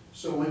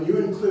 So when you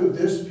include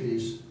this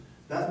piece,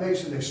 that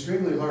makes an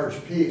extremely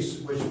large piece,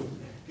 which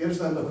gives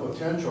them the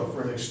potential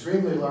for an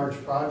extremely large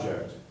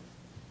project.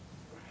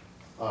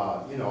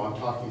 I'm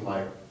talking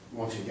like,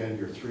 once again,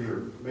 your 3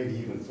 or maybe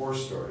even 4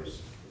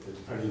 stories,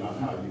 depending on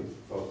how you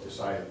both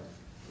decide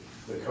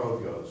the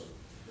code goes.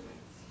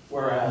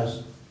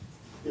 Whereas,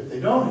 if they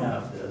don't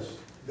have this,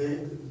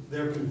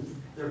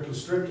 they're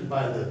constricted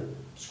by the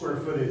square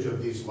footage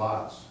of these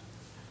lots.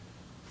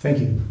 Thank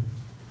you.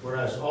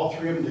 Whereas all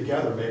 3 of them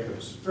together make a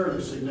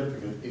fairly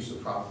significant piece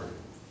of property.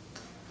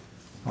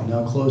 I'll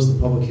now close the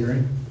public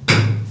hearing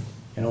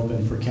and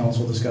open for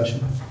council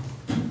discussion.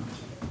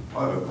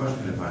 I have a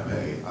question, if I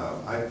may.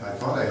 I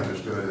thought I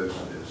understood,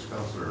 as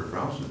Councilor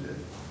Brownson did,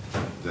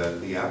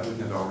 that the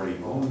applicant already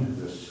owned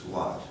this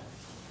lot.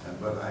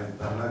 But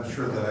I'm not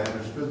sure that I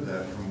understood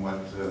that from what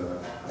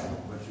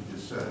you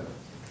just said.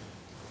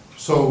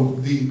 So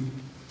the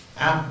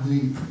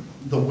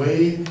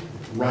way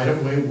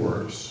right-of-way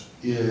works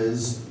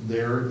is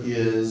there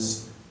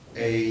is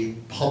a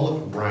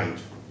public right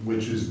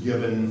which is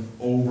given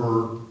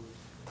over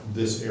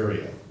this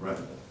area. Right.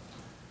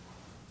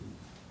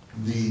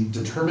 The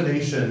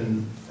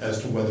determination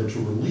as to whether to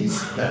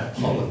release that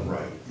public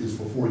right is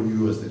before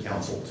you as the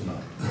council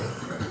tonight.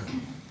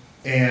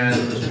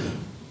 And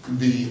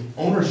the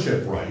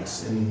ownership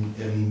rights,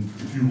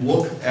 if you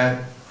look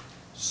at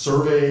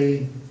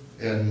survey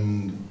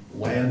and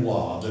land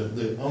law,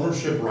 the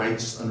ownership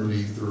rights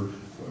underneath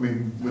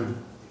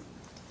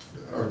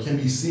can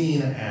be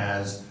seen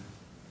as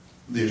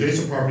the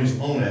adjacent properties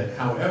own it.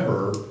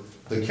 However,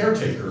 the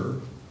caretaker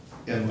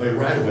and a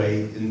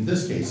right-of-way, in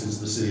this case,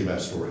 is the city of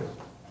Astoria.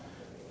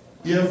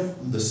 If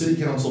the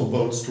city council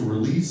votes to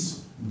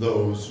release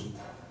those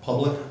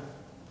public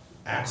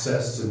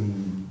access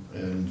and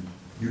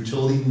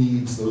utility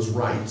needs, those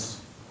rights,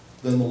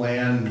 then the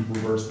land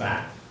reverts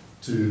back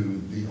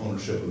to the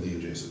ownership of the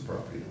adjacent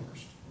property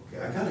owners.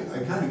 Okay,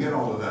 I kind of get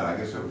all of that. I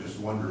guess I'm just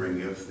wondering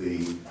if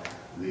the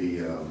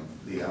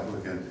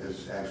applicant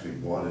has actually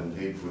bought and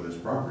paid for this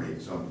property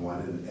at some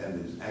point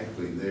and is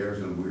actually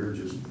theirs, and we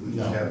just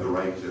have the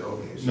right to,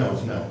 okay,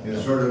 so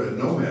it's sort of a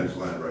no man's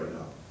land right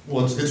now.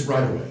 Well, it's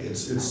right away.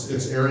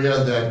 It's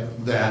area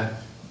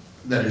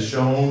that is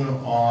shown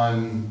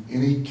on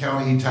any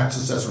county tax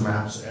assessor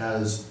maps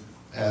as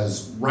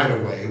right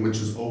of way, which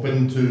is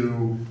open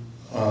to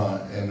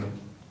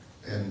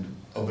and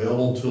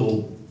available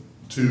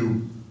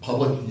to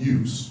public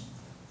use.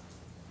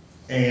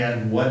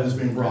 And what is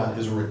being brought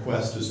is a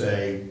request to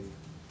say,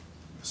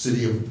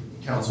 City of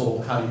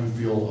Council, how do you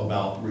feel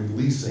about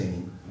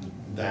releasing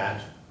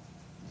that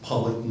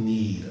public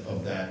need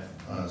of that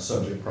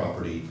subject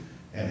property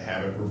and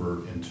have it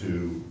revert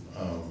into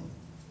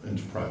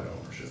private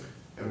ownership?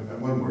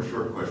 And one more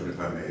short question, if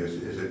I may.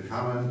 Is it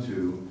common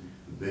to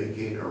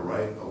vacate a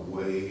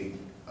right-of-way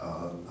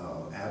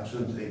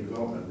absent a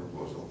development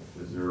proposal?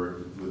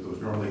 Would those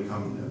normally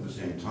come at the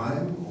same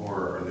time,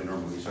 or are they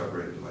normally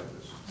separated like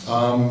this?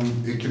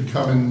 It could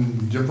come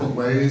in different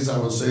ways. I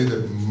would say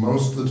that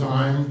most of the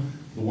time,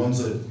 the ones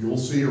that you'll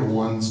see are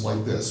ones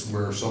like this,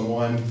 where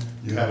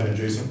you have an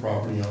adjacent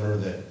property owner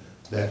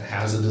that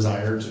has a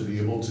desire to be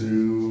able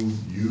to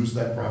use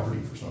that property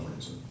for some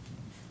reason.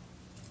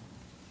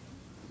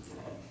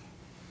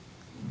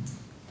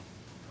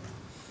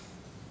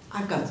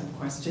 I've got some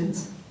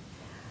questions.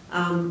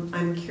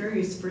 I'm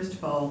curious, first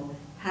of all,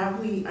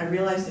 I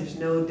realize there's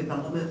no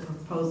development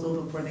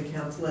proposal before the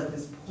council at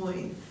this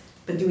point,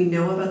 but do we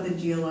know about the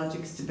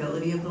geologic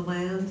stability of the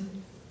land?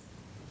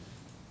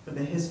 Or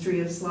the history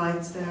of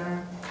slides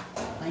there?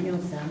 I know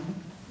some.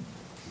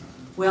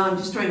 Well, I'm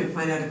just trying to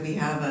find out if we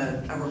have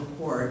a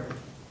report,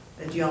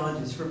 a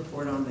geologist's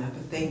report on that,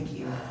 but thank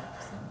you.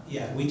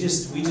 Yeah, we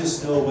just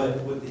know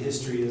what the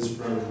history is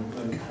from,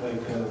 like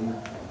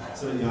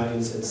some of the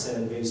audience had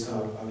said, based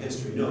on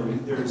history. No,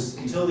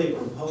 until they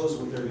propose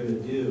what they're gonna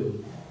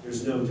do,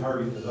 there's no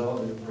target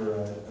development for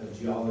a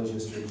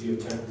geologist or a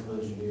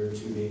geotechnical engineer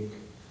to make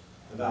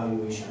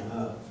evaluation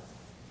of.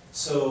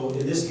 So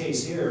in this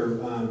case here,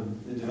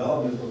 the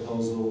development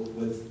proposal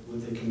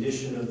with the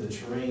condition of the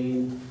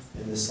terrain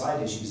and the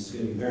slide issues is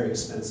gonna be very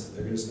expensive.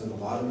 They're gonna spend a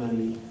lot of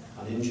money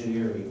on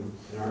engineering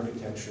and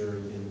architecture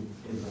and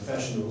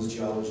professionals,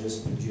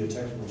 geologists and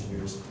geotechnical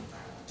engineers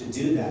to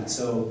do that.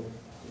 So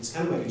it's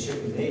kind of like a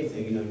chicken and egg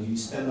thing, you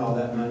spend all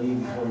that money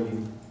before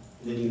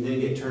then you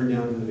get turned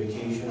down for the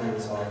vacation and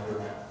it's all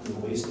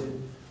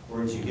wasted,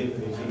 or did you get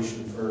the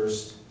vacation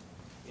first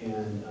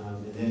and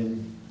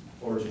then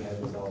forge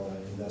ahead with all the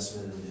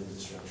investment and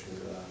infrastructure,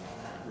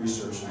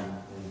 research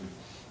and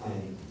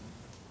planning?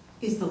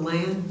 Is the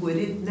land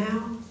wooded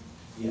now?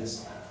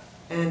 Yes,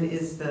 And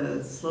is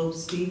the slope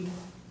steep?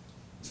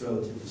 it's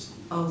relatively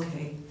steep.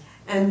 Okay.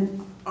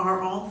 And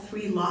are all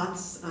three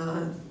lots,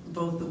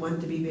 both the one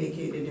to be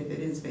vacated, if it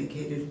is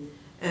vacated,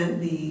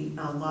 and the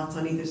lots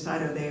on either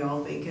side, are they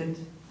all vacant?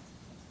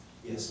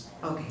 Yes.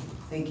 Okay,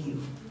 thank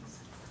you.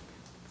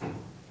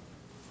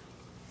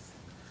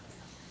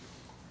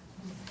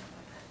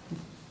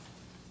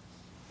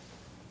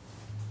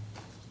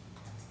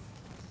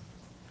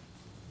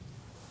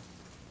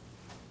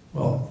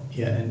 Well,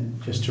 yeah,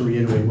 and just to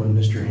reiterate what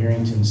Mr.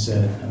 Harrington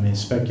said, I mean,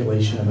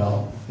 speculation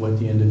about what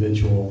the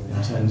individual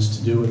intends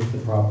to do with the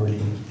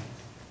property.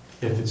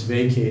 If it's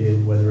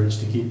vacated, whether it's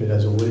to keep it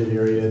as a wooded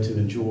area to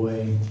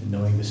enjoy,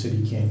 knowing the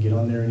city can't get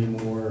on there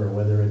anymore, or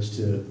whether it's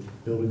to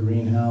build a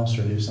greenhouse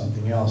or do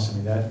something else, I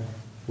mean, that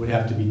would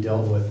have to be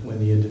dealt with when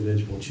the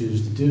individual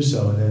chooses to do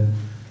so. And then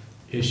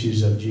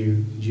issues of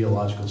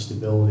geological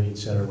stability, et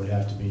cetera, would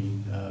have to be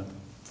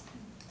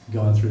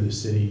gone through the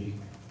city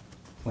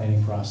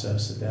planning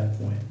process at that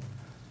point.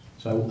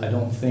 So I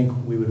don't think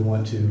we would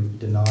want to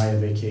deny a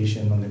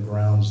vacation on the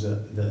grounds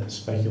that the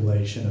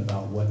speculation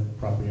about what the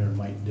property owner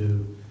might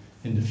do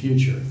in the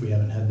future if we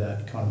haven't had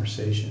that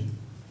conversation.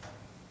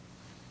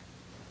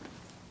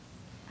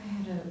 I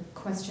had a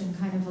question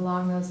kind of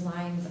along those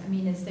lines. I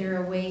mean, is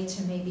there a way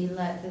to maybe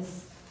let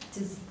this,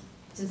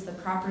 does the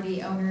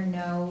property owner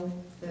know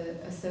the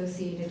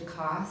associated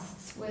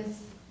costs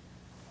with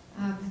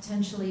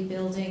potentially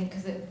building?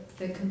 Because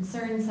the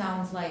concern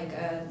sounds like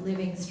a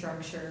living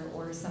structure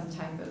or some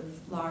type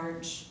of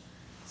large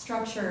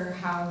structure,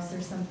 house,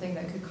 or something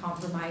that could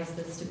compromise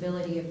the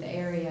stability of the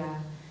area.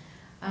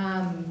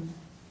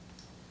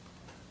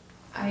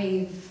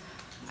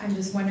 I'm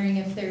just wondering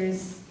if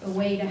there's a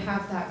way to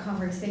have that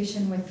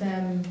conversation with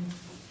them,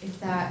 if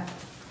that,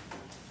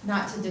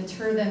 not to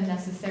deter them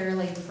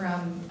necessarily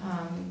from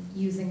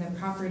using the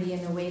property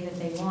in the way that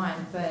they want,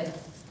 but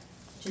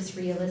just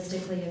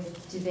realistically,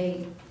 do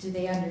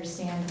they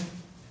understand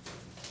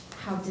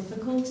how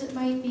difficult it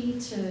might be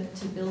to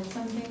build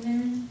something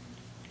there?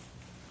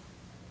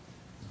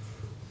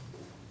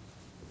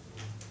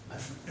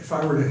 If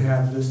I were to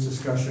have this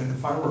discussion,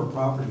 if I were a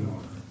property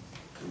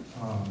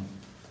owner,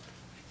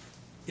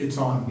 it's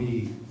on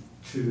me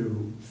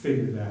to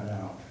figure that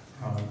out.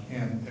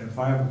 And if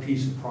I have a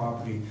piece of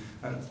property,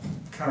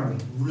 kind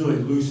of a really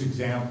loose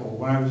example,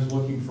 when I was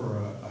looking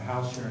for a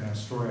house here in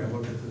Astoria, I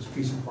looked at this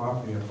piece of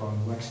property up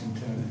on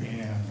Lexington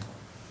and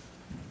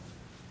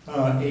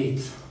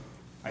 8th,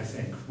 I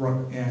think.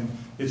 And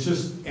it's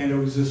just, and it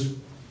was just,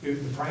 the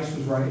price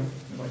was right,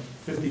 like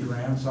 50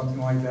 grand, something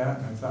like that.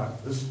 And I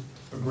thought, this is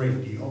a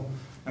great deal.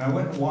 And I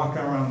went and walked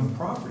around the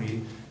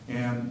property,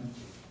 and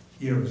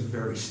it was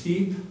very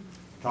steep.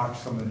 Talked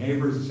to some of the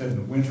neighbors, and said in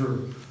the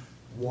winter,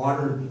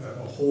 water,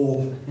 a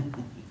whole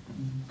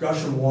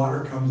gush of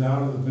water comes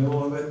out of the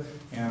middle of it.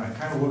 And I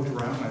kind of looked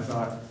around and I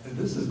thought,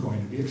 this is going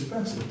to be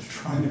expensive to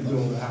try and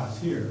build a house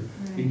here,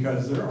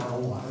 because there are a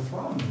lot of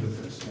problems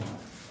with this one.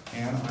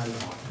 And I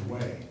walked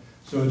away.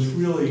 So it's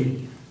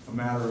really a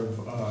matter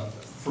of,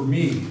 for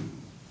me,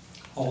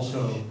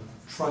 also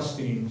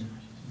trusting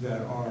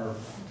that our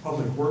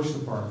public works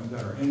department,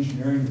 that our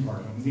engineering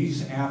department, when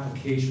these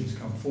applications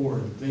come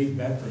forward, they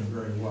vet them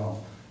very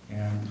well.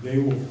 And they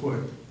will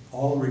put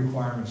all the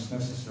requirements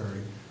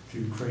necessary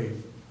to create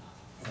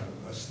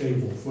a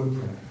stable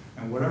footprint.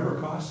 And whatever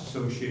costs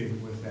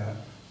associated with that,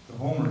 the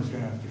homeowner's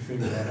gonna have to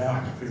figure that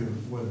out and figure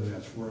whether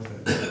that's worth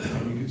it.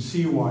 And you can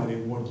see why they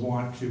would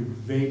want to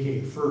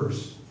vacate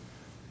first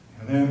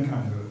and then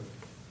kind of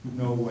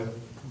know where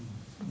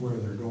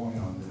they're going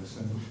on this.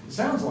 And it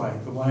sounds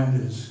like the land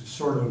is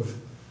sort of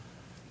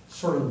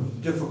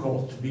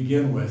difficult to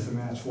begin with, and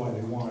that's why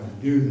they wanted to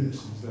do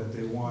this, is that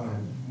they wanted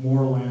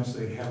more land so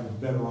they'd have a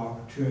better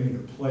opportunity to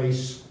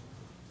place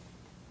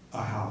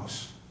a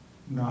house.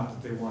 Not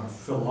that they want to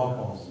fill up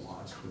all the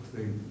lots, but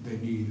they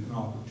need an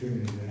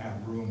opportunity to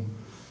have room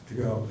to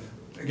go.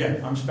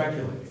 Again, I'm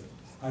speculating.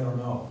 I don't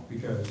know,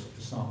 because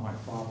it's not my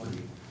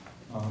property.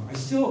 I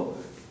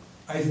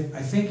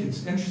think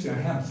it's interesting,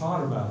 I hadn't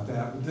thought about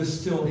that, but this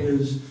still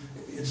is,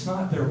 it's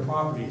not their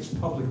property, it's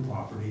public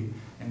property,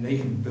 and they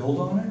can build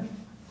on it?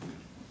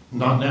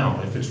 Not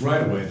now, if it's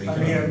right away, they I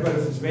can. mean, but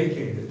if it's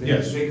vacated,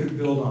 they could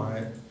build on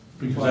it.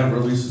 Because that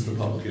releases the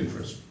public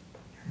interest.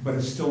 But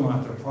it's still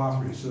not their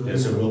property, so.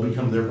 Yes, it will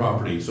become their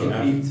property, so.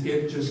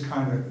 It just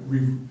kind of,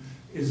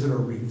 is it a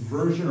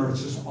reversion, or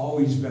it's just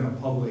always been a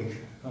public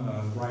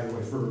right of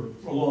way for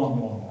a long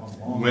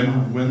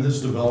time? When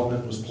this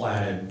development was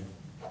platted,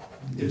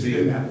 It's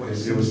been that way.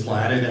 it was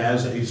platted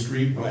as a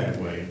street right of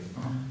way.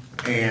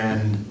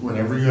 And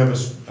whenever you have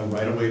a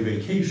right of way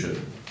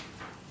vacation,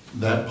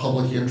 that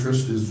public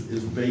interest is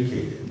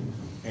vacated.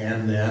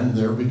 And then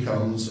there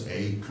becomes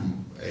a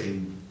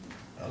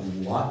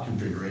lot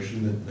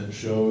configuration that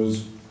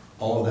shows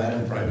all of that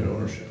in private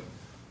ownership.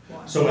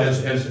 So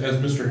as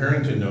Mr.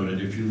 Harrington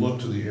noted, if you look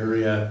to the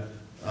area,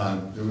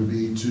 it would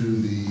be to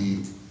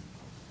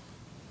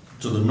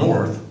the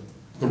north,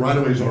 the right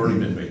of way's already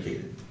been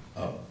vacated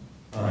up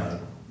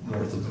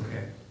north of the.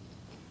 Okay.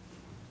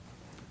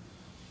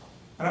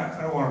 And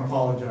I don't want to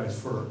apologize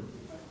for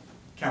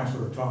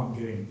Councilor Tom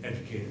getting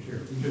educated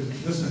here,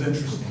 because this is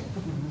interesting.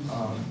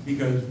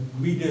 Because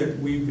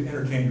we've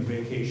entertained a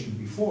vacation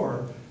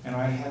before, and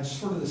I had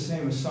sort of the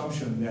same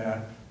assumption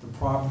that the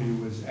property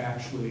was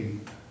actually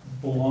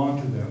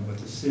belonged to them, but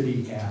the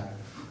city had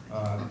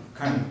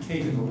kind of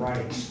taken the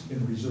rights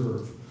in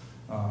reserve.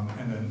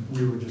 And then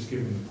we were just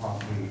giving the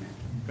property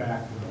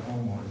back to the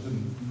homeowners.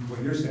 And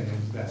what you're saying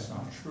is that's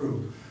not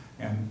true.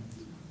 And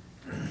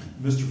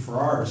Mr.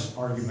 Farrar's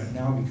argument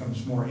now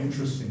becomes more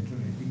interesting to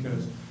me,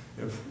 because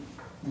if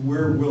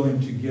we're willing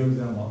to give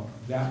them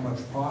that much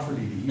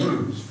property to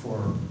use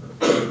for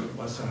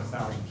less than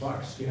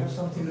 $1,000, do you have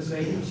something to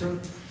say, sir?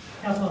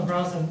 Councilor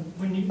Brownson,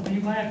 when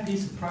you buy a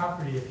piece of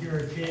property, if you're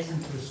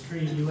adjacent to a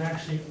street, you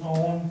actually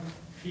own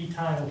fee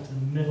title to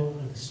the middle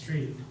of the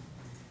street.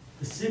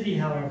 The city,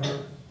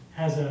 however,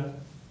 has a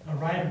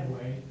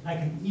right-of-way, like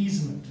an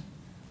easement,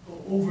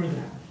 over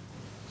that.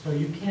 So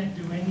you can't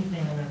do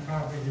anything on that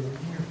property that would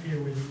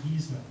interfere with the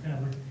easement,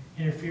 that would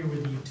interfere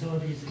with the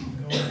utilities that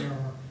can go in there,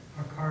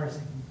 or cars.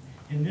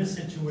 In this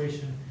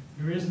situation,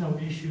 there is no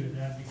issue to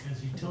that,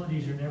 because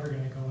utilities are never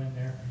gonna go in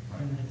there,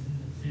 and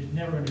there's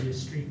never gonna be a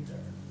street there.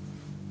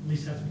 At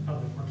least that's what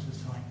Public Works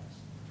is telling us.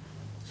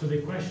 So the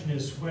question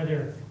is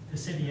whether the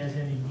city has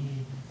any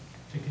need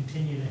to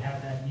continue to have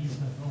that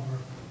easement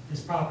over this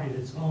property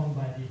that's owned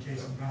by the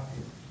adjacent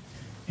property.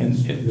 And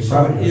the So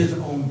property it is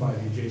owned by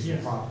the adjacent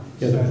Yes. property.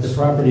 Yeah, the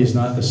property is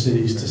not the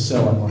city's to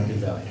sell at market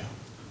value.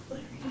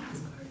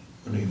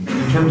 I mean,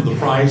 in terms of the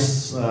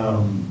price, you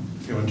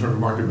know, in terms of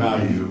market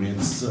value, I mean,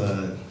 it's,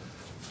 you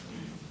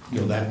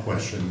know, that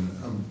question,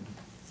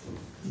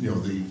 you know,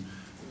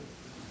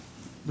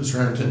 Mr.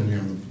 Harrington,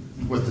 you know,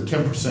 with the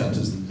 10%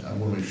 is, I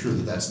want to make sure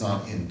that that's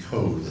not in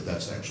code, that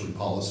that's actually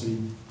policy.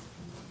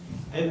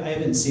 I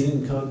haven't seen it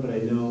in code, but I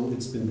know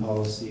it's been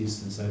policy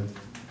since I've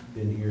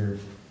been here.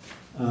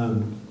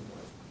 And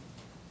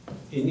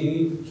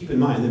you keep in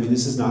mind, I mean,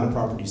 this is not a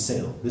property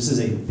sale. This is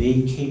a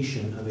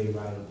vacation of a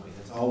right-of-way.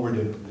 That's all we're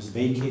doing, we're just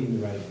vacating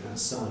the right-of-way, not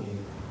selling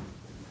anything.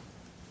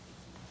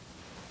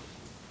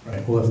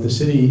 Right, well, if the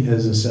city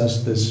has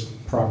assessed this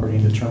property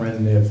and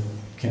determined they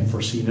can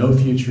foresee no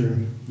future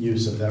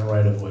use of that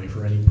right-of-way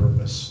for any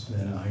purpose,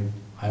 then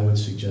I would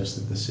suggest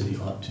that the city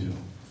ought to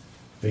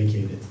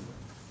vacate it.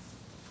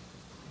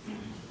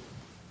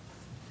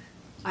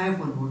 I have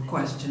one more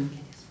question.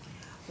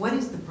 What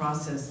is the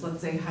process?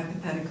 Let's say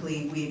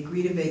hypothetically, we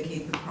agree to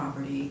vacate the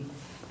property,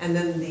 and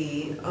then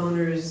the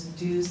owners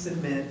do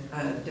submit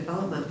a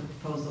development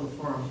proposal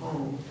for a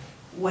home.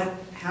 What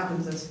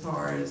happens as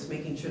far as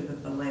making sure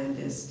that the land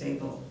is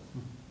stable?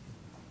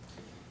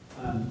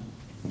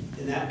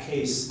 In that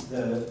case,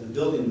 the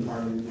building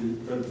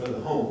department, for the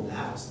home, the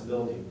house, the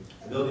building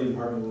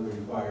department would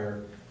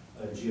require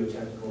a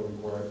geotechnical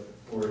report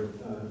or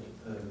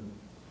a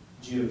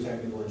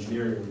geotechnical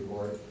engineering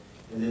report.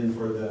 And then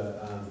for the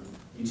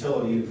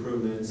utility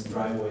improvements,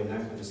 driveway and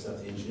that kind of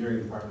stuff, the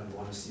engineering department would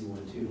want to see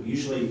one too. We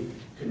usually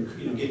can,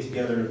 get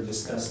together and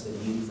discuss the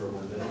need for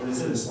one, but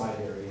it's in a slide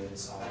area,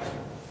 it's all.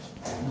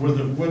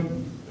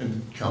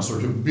 And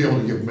Councilor, to be able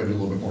to give maybe a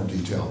little bit more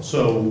detail.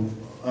 So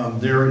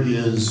there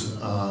is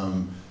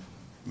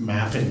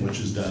mapping which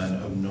is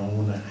done of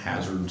known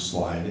hazard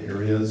slide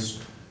areas.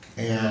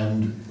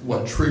 And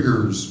what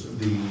triggers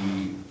the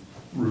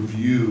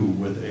review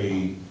with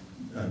a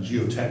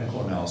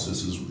geotechnical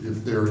analysis is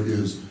if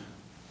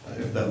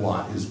that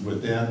lot is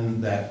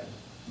within that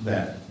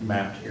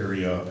mapped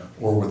area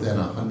or within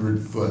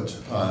 100-foot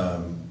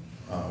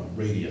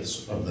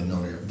radius of the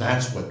known area.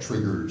 That's what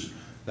triggers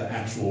the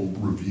actual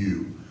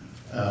review.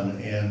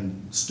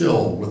 And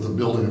still, with the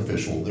building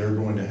official, they're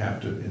going to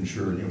have to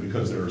ensure,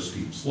 because there are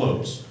steep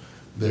slopes,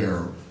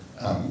 there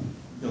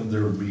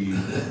would be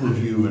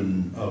review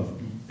of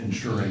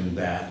ensuring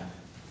that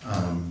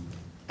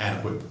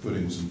adequate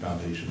footings and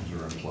foundations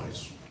are in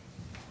place.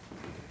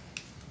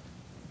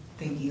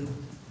 Thank you.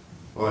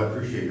 Well, I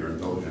appreciate your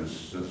indulgence.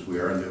 Since we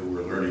are new,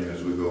 we're learning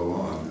as we go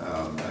along.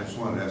 I just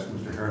wanted to ask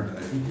Mr. Harrington,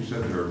 I think you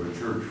said there are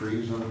mature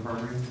trees on the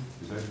property?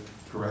 Is that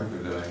correct,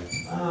 or did I?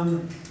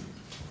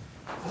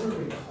 I don't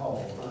recall.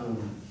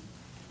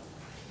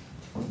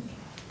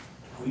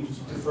 We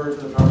defer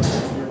to the property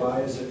that's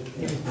nearby, is it?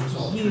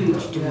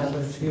 Huge,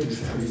 those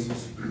huge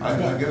trees. I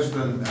guess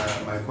then,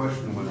 my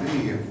question would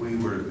be, if we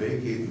were to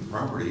vacate the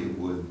property,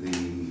 would the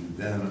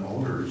then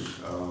owners,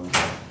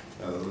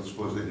 let's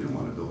suppose they didn't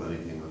want to build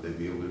anything, would they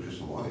be able to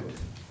just log it?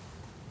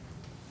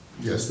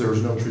 Yes, there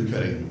is no tree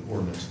cutting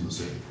ordinance in the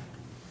city.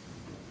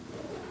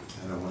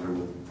 And I wonder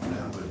what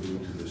that would do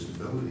to the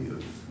stability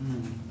of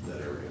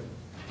that area.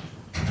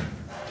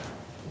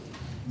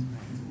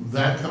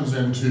 That comes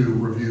into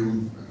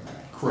review,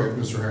 correct,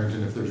 Mr.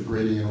 Harrington, if there's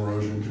grading and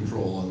erosion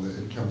control, and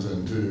it comes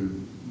into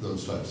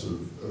those types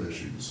of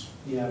issues.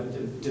 Yeah,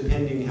 but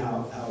depending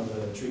how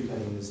the tree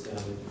cutting is done,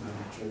 it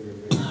might trigger a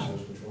great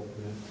erosion control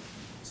permit.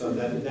 So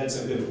that's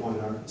a good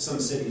point. Some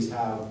cities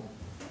have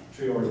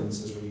tree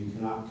ordinances where you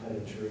cannot cut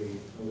a tree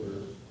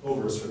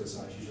over a certain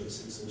size, usually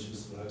 6 inches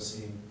is what I've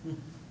seen,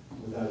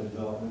 without a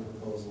development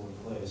proposal in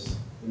place.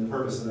 And the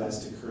purpose of that is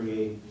to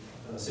create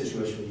a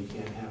situation where you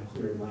can't have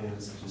cleared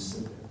lands that just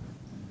sit there.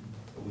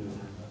 But we don't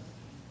have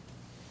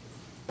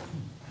that.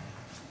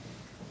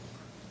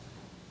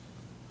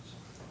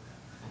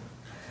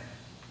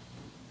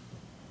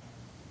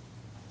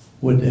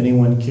 Would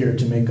anyone care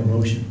to make a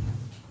motion?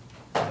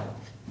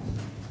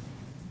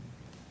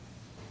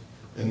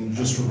 And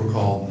just to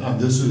recall,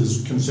 this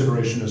is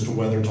consideration as to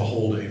whether to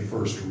hold a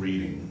first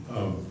reading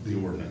of the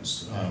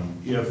ordinance.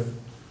 If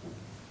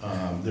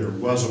there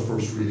was a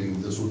first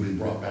reading, this would be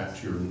brought back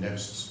to your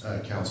next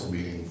council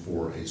meeting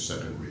for a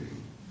second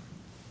reading.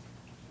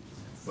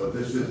 But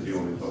this is the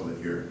only public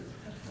hearing.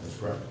 That's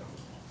correct.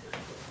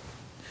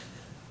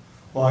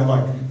 Well, I'd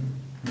like to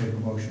make a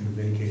motion to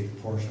vacate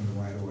the portion of the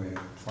right-of-way at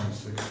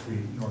 26th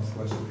Street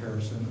northwest of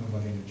Harrison,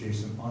 abutting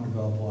adjacent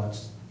undeveloped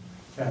lots,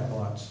 tax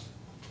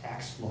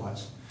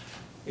lots,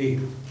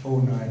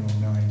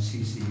 80909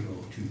 CC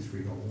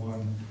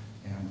 02301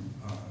 and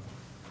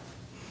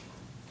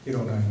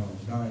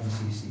 80909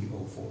 CC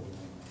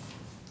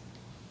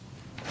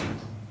 0401.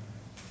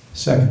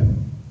 Second.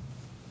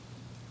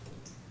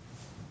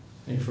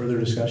 Any further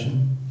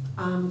discussion?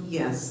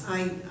 Yes,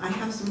 I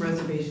have some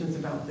reservations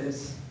about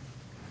this.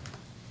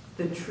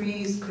 The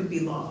trees could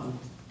be logged.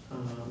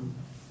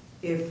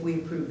 if we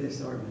approve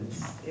this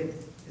ordinance.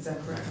 Is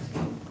that correct?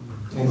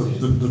 Well,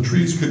 the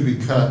trees could be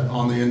cut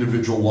on the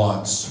individual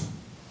lots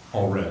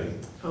already.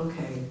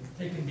 Okay,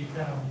 They can be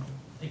cut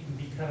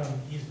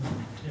on easement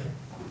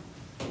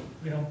too.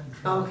 We don't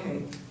control.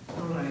 okay,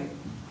 all right.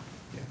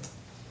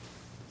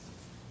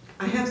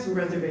 I have some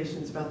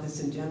reservations about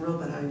this in general,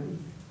 but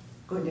I'm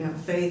going to have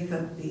faith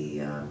that the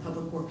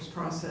Public Works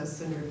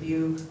process and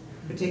review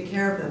would take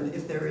care of them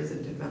if there is a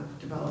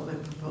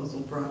development proposal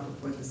brought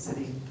before the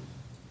city.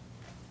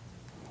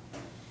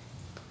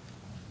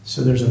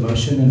 So there's a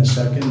motion and a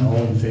second. All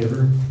in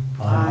favor?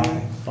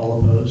 Aye. All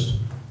opposed?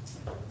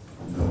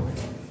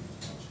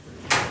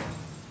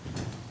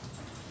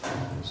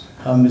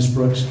 Ms.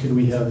 Brooks, could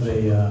we have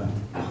a,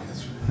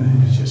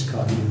 just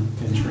caught you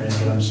in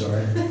transit, I'm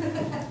sorry.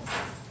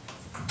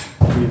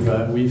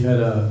 We've had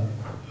a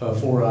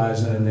 4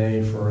 ayes and a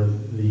nay for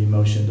the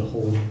motion to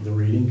hold the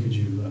reading. Could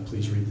you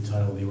please read the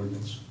title of the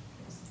ordinance?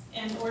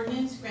 An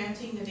ordinance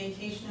granting the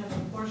vacation of a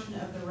portion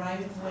of the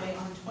right-of-way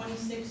on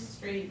 26th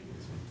Street,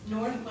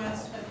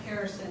 northwest of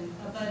Harrison,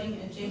 abutting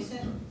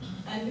adjacent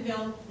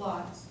undeveloped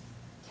lots,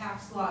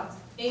 tax lots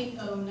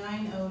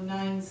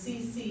 80909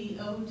 CC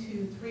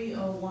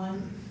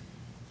 02301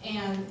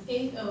 and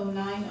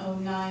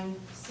 80909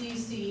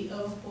 CC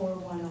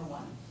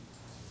 04101.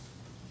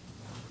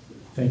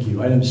 Thank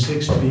you. Item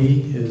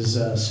 6B is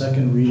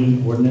second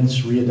reading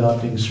ordinance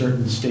readopting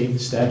certain state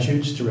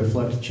statutes to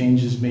reflect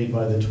changes made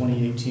by the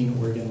 2018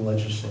 Oregon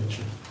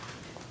legislature.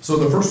 So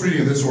the first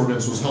reading of this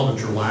ordinance was held at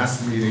your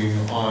last meeting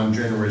on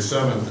January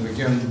 7th. And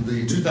again,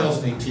 the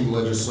 2018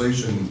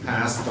 legislation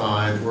passed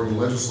by the Oregon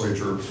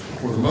legislature,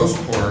 for the most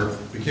part,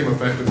 became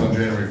effective on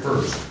January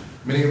 1st.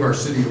 Many of our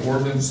city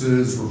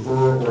ordinances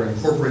refer or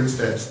incorporate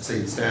state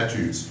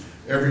statutes.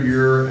 Every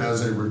year,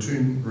 as a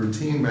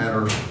routine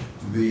matter,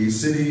 the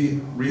city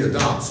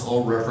readopts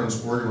all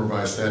referenced Oregon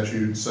revised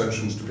statute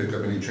sections to pick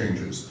up any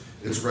changes.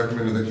 It's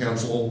recommended that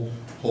council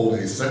hold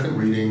a second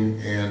reading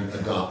and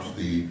adopt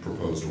the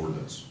proposed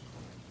ordinance.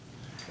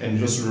 And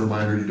just a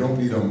reminder, you don't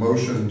need a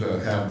motion to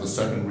have the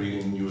second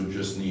reading, you would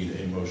just need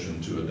a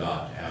motion to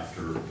adopt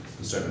after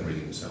the second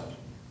reading is held.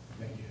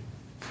 Thank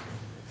you.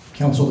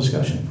 Council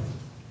discussion.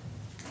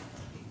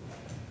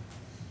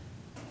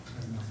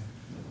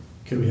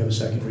 Could we have a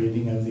second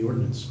reading of the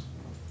ordinance?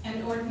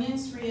 An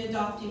ordinance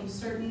readopting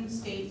certain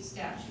state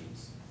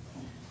statutes.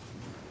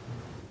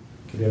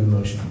 Could we have a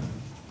motion?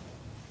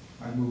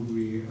 I move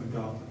we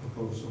adopt the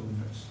proposed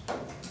ordinance.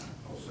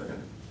 I'll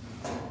second.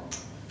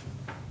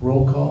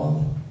 Roll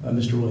call,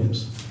 Mr.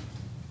 Williams.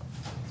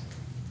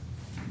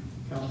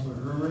 Councilor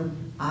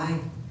Herman, Aye.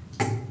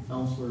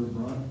 Councilor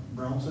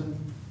Brownson,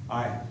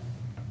 Aye.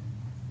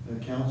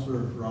 Councilor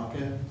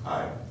Rocka,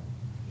 Aye.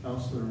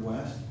 Councilor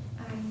West,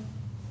 Aye.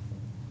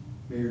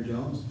 Mayor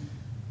Jones.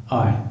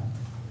 Aye.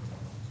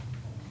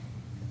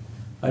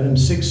 Item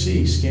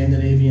 6C,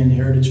 Scandinavian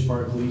Heritage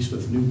Park lease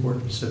with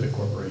Newport Pacific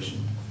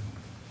Corporation.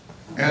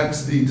 At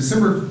the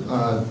December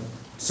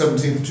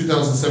 17th,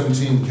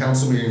 2017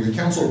 council meeting, the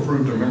council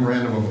approved a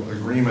memorandum of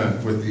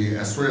agreement with the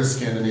Astoria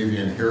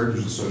Scandinavian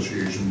Heritage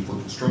Association for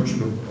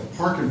construction of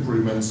park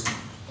improvements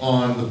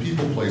on the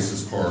People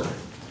Places Park.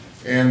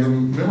 And the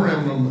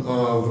memorandum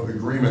of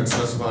agreement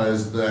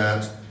specifies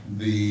that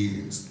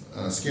the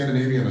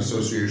Scandinavian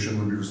Association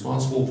would be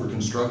responsible for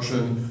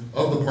construction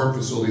of the park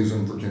facilities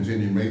and for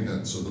continued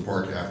maintenance of the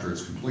park after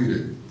it's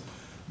completed.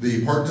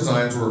 The park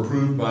designs were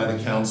approved by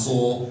the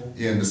council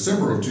in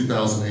December of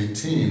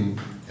 2018,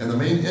 and the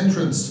main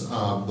entrance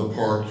of the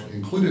park,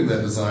 including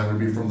that design, would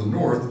be from the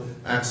north,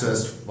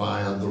 accessed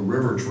via the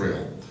river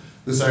trail.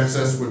 This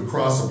access would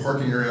cross a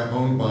parking area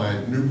owned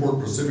by Newport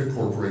Pacific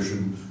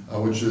Corporation,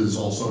 which is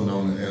also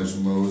known as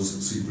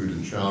Moe's Seafood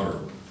and Chowder.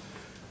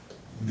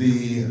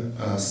 The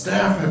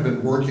staff have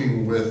been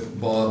working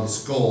with Bob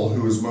Skull,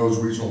 who is Moe's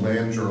regional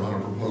manager, on a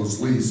proposed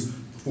lease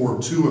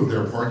for 2 of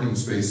their parking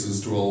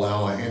spaces to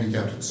allow a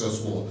handicapped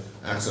accessible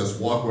access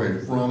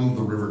walkway from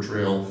the river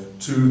trail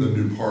to the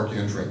new park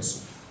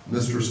entrance.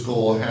 Mr.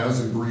 Skull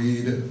has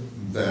agreed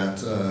that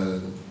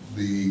to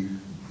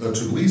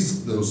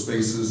lease those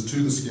spaces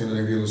to the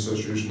Scandinavian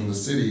Association in the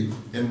city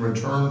in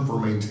return for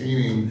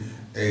maintaining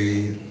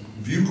a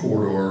view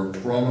corridor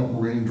from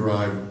Marine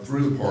Drive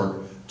through the park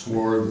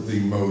toward the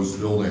Moe's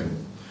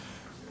building.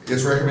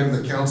 It's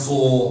recommended that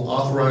council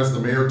authorize the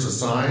mayor to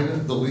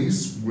sign the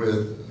lease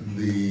with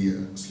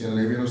the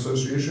Scandinavian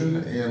Association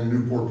and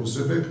Newport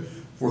Pacific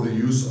for the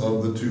use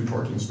of the 2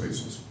 parking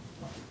spaces.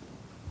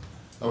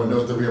 I would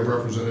note that we have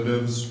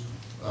representatives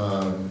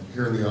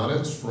here in the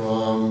audience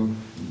from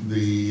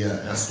the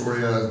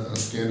Astoria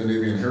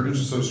Scandinavian Heritage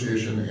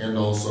Association and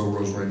also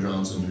Rosemary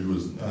Johnson, who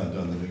has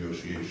done the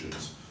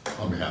negotiations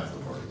on behalf of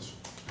the parties.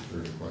 If there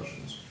are any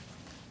questions.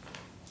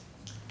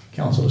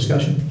 Council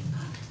discussion.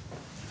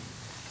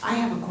 I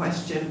have a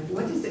question.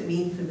 What does it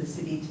mean for the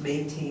city to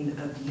maintain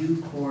a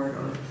view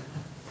corridor?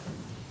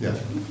 Yeah.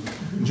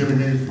 Jimmy,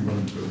 maybe if you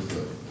want to go to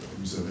the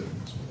exhibit.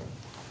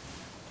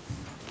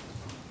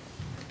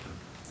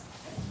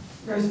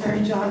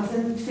 Rosemary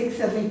Johnson,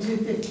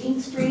 672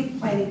 15th Street,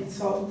 planning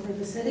consultant for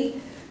the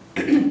city.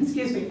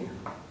 excuse me,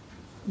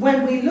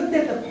 when we looked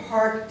at the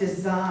park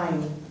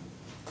design,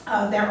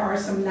 there are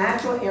some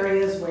natural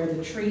areas where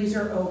the trees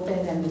are open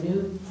and the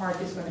new park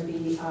is going to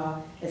be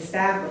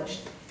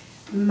established.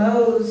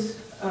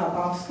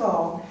 Bob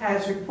Skull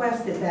has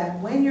requested that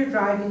when you're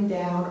driving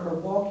down or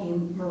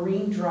walking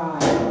Marine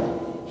Drive,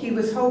 he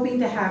was hoping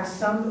to have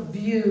some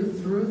view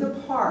through the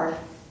park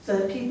so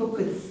that people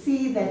could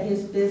see that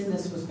his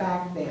business was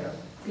back there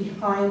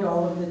behind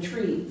all of the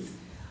trees.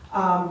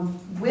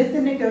 With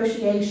the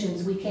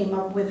negotiations, we came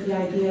up with the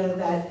idea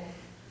that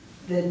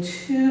the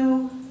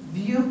two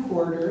view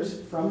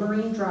corridors from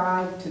Marine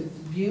Drive to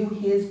view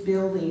his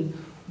building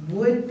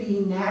would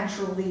be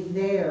naturally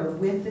there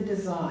with the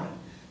design.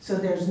 So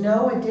there's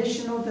no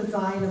additional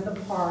design of the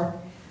park.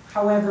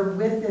 However,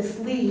 with this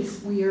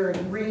lease, we are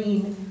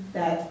agreeing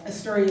that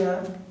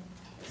Astoria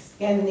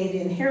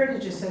Scandinavian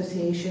Heritage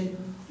Association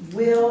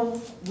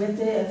will, with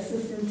the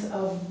assistance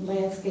of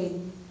landscape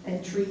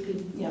and tree,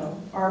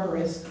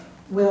 arborists,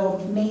 will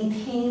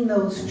maintain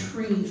those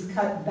trees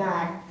cut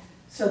back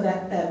so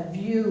that that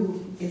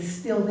view is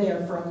still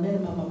there for a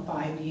minimum of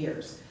 5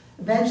 years.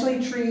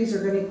 Eventually, trees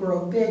are going to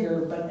grow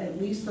bigger, but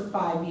at least for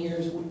 5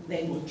 years,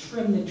 they will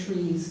trim the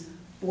trees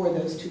for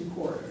those two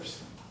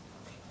corridors.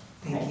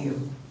 Thank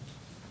you.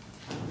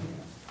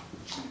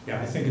 Yeah,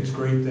 I think it's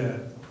great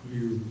that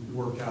you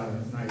worked out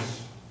a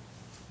nice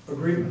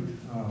agreement.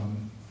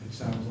 It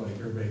sounds like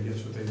everybody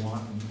gets what they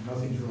want and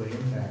nothing's really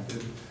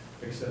impacted,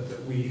 except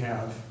that we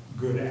have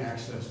good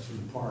access to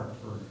the park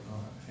for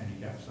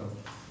handicap, so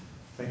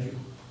thank you.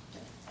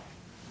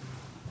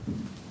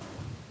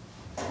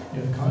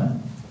 You have a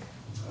comment?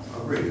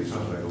 Great, it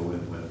sounds like a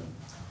win-win.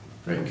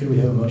 Great, could we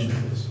have a motion,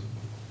 please?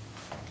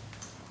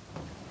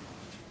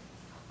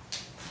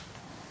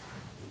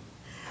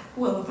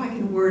 Well, if I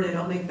can word it,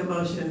 I'll make the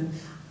motion.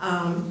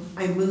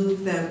 I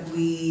move that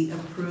we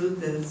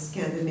approve the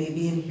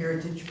Scandinavian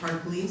Heritage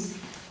Park lease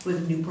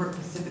with Newport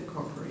Pacific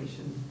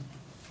Corporation.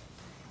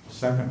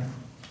 Second.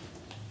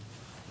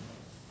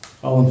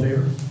 All in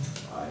favor?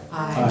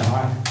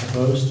 Aye.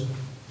 Opposed?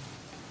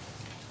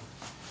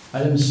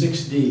 Item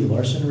 6D,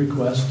 Larson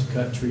request to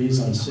cut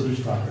trees on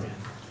city property.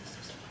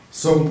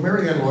 So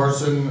Mary Ann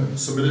Larson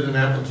submitted an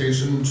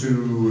application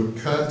to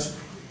cut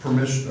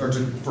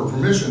permission, for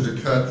permission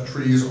to cut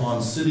trees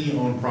on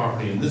city-owned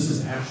property. And this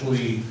is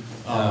actually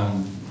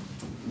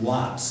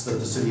lots that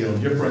the city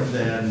owned, different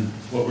than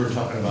what we were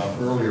talking about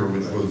earlier,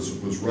 which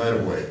was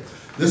right-of-way.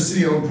 This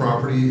city-owned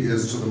property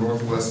is to the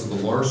northwest of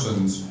the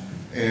Larsons,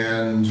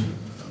 and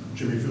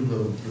Jimmy,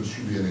 there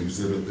should be an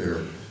exhibit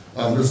there.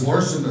 Ms.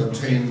 Larson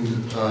obtained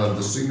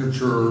the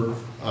signature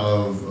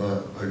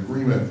of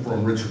agreement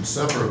from Richard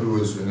Sepper,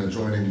 who is an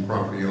adjoining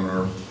property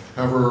owner.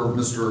 However,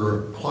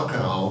 Mr.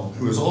 Kluckow,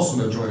 who is also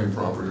an adjoining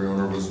property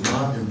owner, was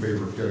not in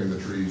favor of cutting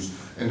the trees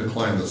and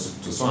declined to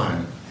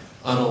sign.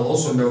 I'll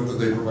also note that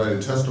they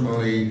provided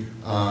testimony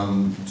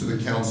to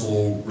the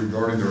council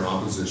regarding their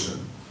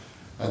opposition.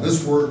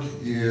 This work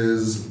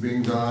is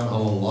being done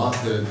on a lot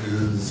that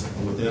is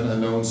within a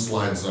known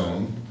slide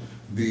zone.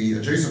 The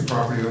adjacent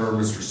property owner,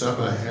 Mr.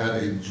 Seppa, had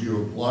a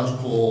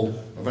geological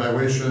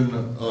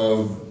evaluation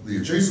of the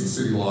adjacent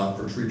city lot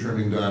for tree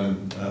trimming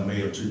done in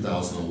May of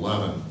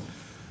 2011.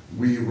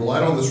 We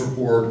relied on this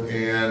report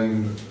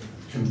and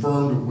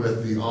confirmed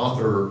with the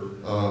author,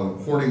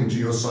 Horning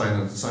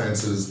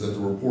Geosciences, that the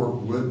report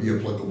would be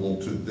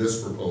applicable to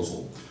this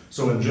proposal.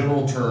 So in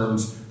general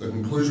terms, the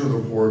conclusion of the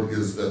report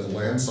is that the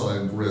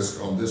landslide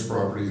risk on this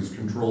property is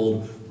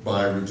controlled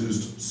by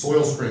reduced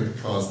soil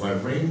strength caused by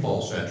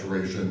rainfall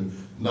saturation,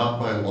 not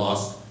by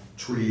lost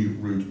tree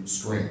root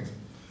strength.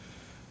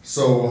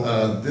 So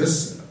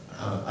this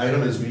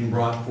item is being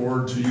brought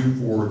forward to you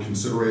for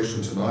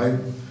consideration tonight.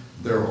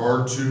 There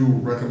are two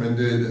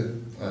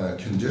recommended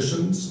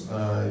conditions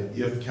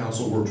if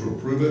council were to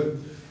approve it.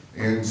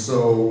 And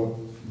so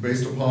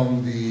based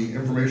upon the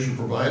information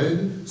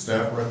provided,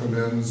 staff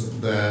recommends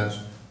that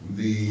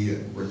the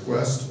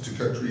request to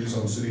cut trees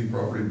on city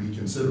property be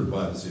considered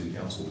by the city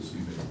council this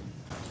evening.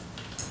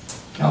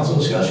 Council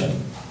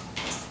discussion.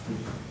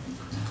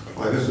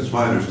 Well, I guess it's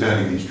my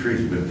understanding these trees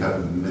have been cut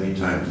many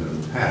times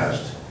in the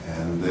past,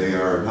 and they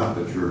are not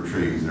mature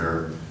trees.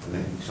 They're, I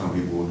think some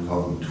people would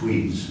call them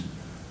tweeds.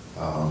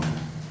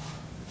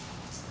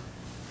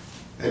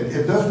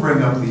 It does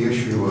bring up the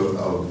issue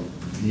of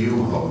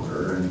view,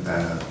 however, and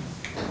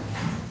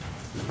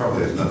this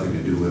probably has nothing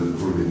to do with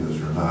approving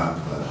this or not,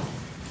 but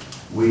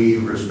we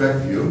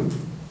respect view,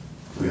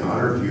 we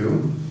honor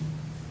view,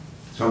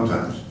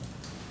 sometimes.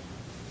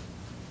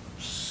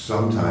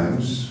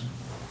 Sometimes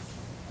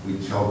we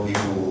tell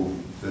people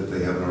that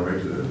they have no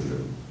right to their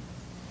view.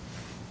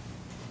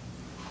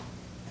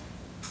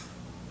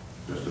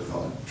 Just a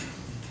thought.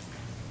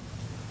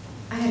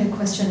 I had a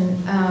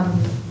question.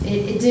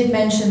 It did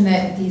mention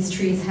that these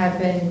trees had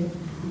been,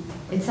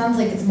 it sounds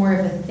like it's more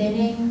of a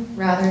thinning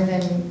rather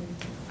than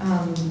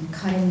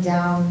cutting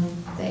down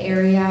the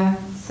area.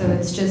 So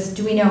it's just,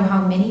 do we know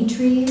how many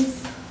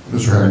trees?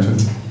 Mr. Harrington.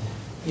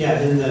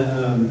 Yeah, in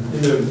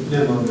the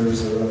memo, there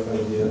was a rough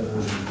idea.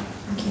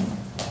 Okay.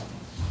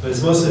 But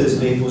it's mostly those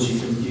maples, you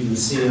can can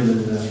see them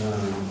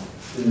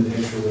in the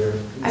picture there,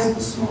 it's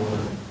the smaller.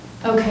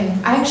 Okay,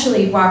 I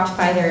actually walked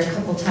by there a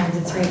couple times.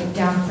 It's right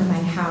down from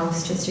my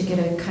house, just to get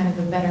a kind of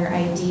a better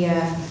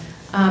idea.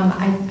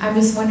 I'm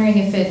just wondering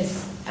if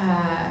it's,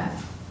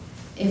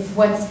 if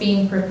what's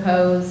being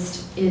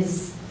proposed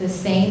is the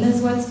same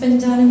as what's been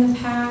done in the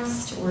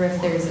past, or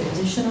if there's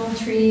additional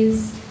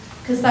trees?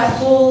 Because that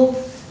whole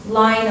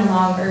line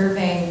along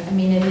Irving, I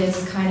mean, it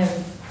is kind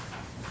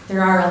of,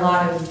 there are a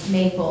lot of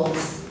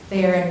maples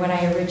there, and when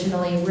I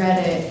originally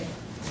read it,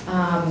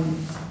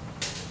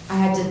 I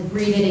had to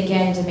read it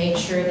again to make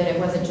sure that it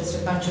wasn't just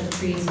a bunch of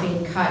trees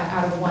being cut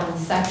out of one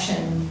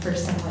section for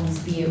someone's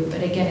view.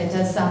 But again, it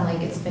does sound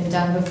like it's been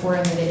done before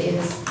and that it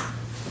is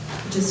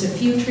just a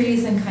few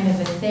trees and kind of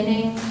a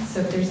thinning.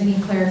 So if there's any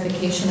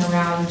clarification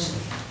around.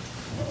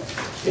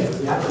 Yeah,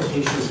 the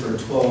application is for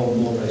 12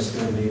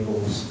 multi-stem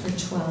maples. For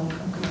 12,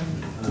 okay.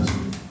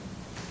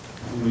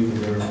 We can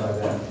verify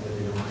that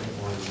they don't get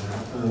more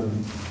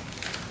than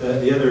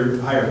that. The other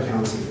higher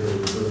counts that you're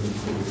referring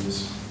to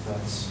is,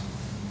 that's.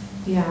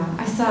 Yeah,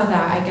 I saw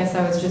that. I guess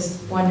I was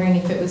just wondering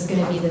if it was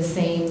going to be the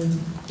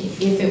same, if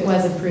it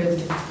was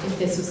approved, if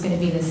this was going to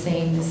be the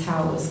same as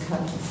how it was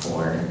cut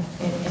before.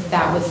 If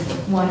that was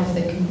one of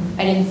the,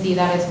 I didn't see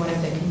that as one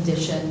of the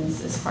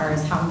conditions as far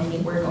as how many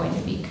were going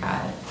to be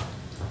cut.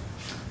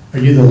 Are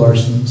you the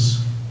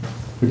Larsons?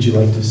 Would you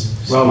like to?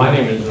 Well, my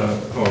name is,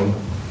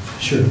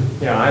 Sure.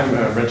 yeah, I'm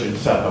Richard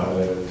Seppa, I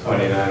live at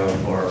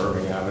 2904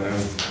 Irving Avenue.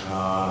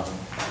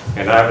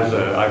 And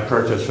I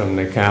purchased from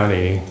the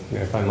county,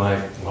 if I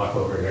might walk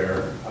over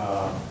here,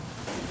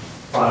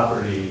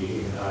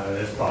 property,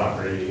 this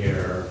property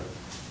here.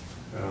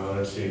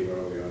 Let's see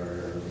where we are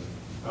here.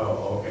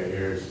 Oh, okay,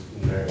 here's,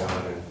 there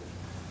on it.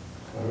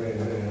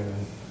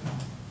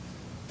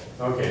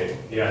 Okay,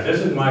 yeah,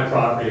 this is my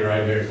property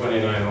right here,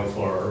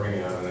 2904 Irving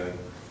Avenue.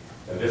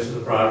 And this is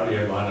the property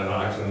I bought at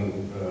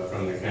auction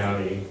from the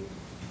county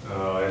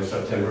in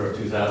September of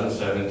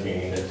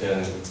 2017. It's in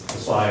the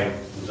slide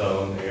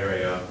zone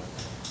area.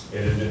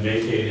 It had been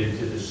vacated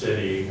to the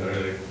city, or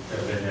it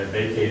had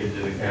vacated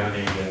to the county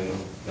in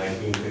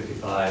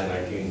 1955,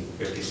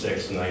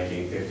 1956, and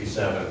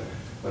 1957,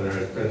 when there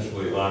was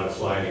principally a lot of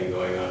sliding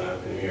going on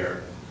up in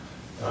here.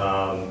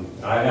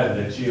 I had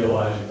the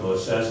geological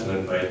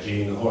assessment by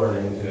Gene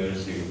Horning,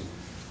 who's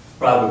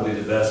probably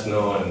the best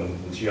known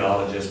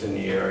geologist in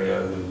the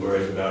area, who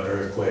worries about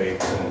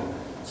earthquakes and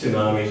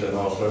tsunamis and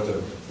all sorts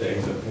of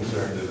things of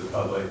concern to the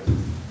public.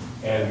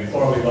 And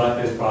before we bought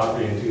this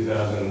property in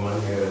 2001,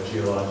 we had a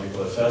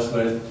geological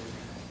assessment,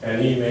 and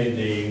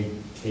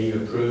he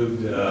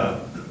approved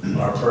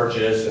our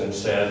purchase and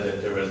said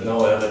that there was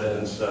no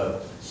evidence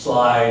of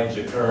slides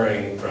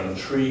occurring from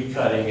tree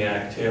cutting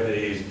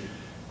activities.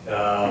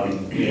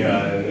 In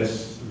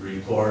this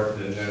report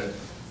and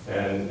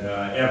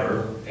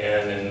ever,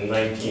 and in the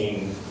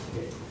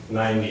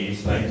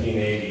 1990s,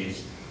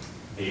 1980s,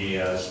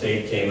 the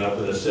state came up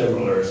with a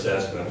similar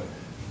assessment.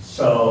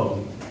 So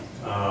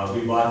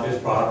we bought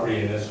this property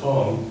and this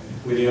home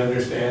with the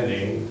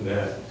understanding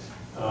that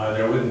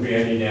there wouldn't be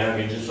any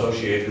damage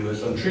associated with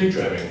some tree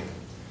trimming.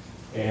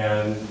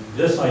 And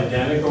this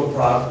identical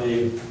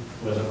property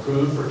was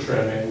approved for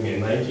trimming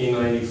in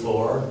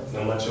 1994, in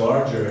a much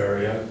larger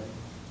area.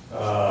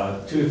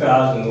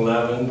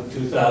 2011,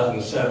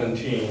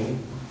 2017,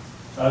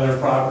 other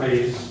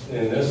properties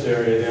in this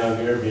area down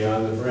here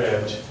beyond the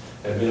bridge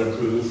have been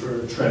approved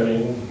for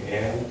trimming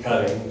and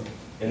cutting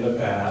in the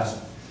past.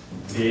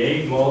 The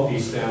 8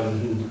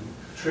 multi-stem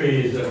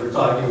trees that we're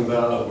talking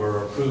about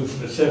were approved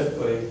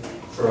specifically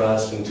for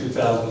us in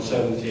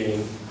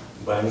 2017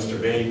 by Mr.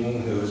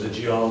 Baden, who is a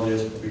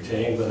geologist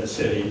retained by the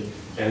city,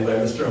 and by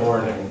Mr.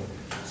 Horning.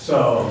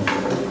 So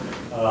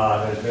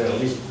there's been at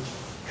least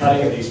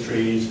cutting of these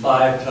trees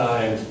 5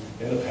 times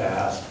in the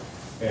past.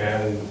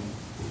 And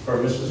for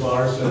Mrs.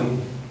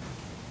 Larson,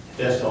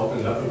 this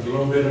opened up a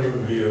little bit of a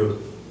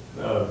view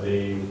of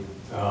the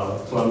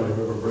Columbia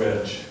River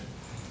Bridge.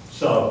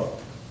 So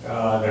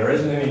there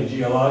isn't any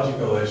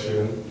geological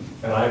issue.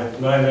 And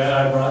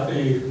I brought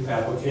the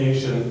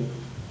application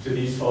to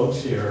these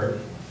folks here.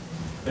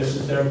 This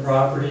is their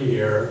property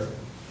here.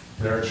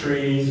 There are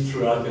trees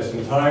throughout this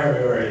entire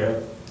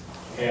area.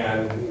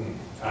 And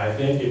I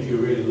think if you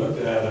really looked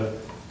at it,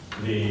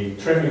 the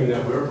trimming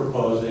that we're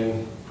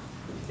proposing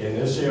in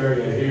this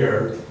area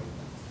here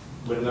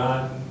would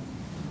not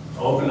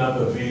open up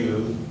a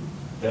view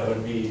that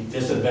would be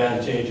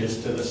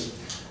disadvantageous to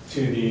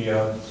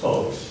the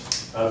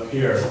folks up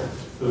here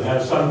who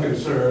have some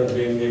concern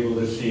being able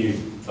to see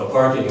a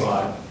parking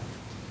lot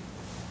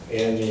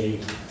in the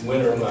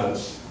winter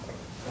months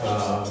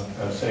of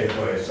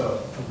Safeway. So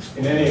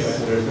in any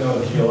event, there's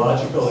no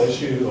geological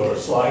issue or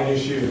slide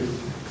issue,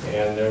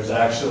 and there's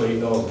actually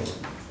no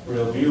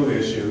real view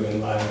issue, in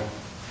my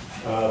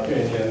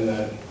opinion,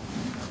 that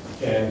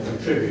can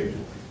contribute.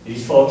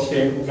 These folks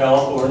came from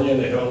California,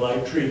 and they don't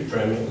like tree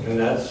trimming, and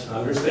that's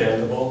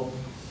understandable.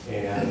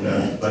 And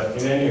but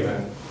in any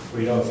event,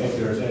 we don't think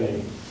there's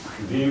any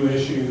view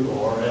issue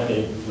or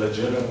any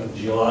legitimate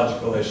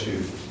geological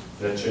issue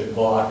that should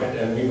block it,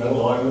 and we went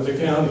along with the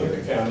county.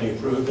 The county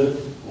approved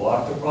it,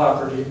 blocked the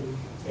property,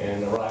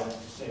 and arrived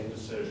at the same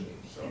decision,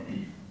 so.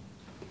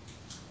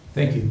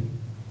 Thank you.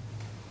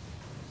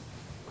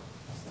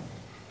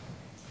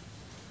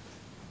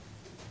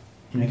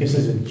 And I guess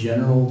as a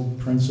general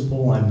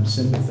principle, I'm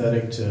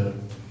sympathetic to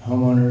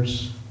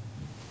homeowners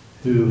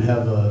who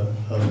have a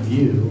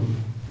view,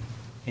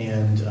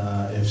 and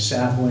if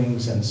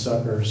saplings and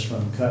suckers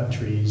from cut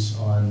trees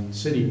on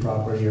city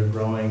property are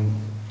growing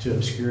to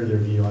obscure their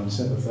view, I'm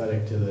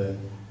sympathetic to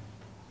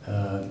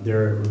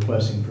they're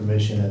requesting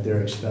permission at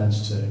their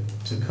expense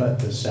to cut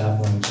the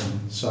saplings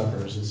and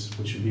suckers,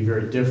 which would be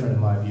very different in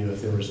my view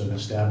if there was an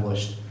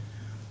established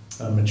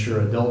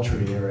mature adult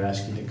tree they were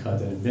asking to cut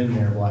that had been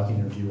there blocking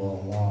their view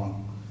all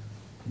along.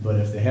 But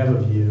if they have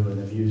a view and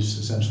the view's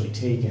essentially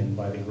taken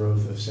by the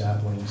growth of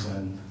saplings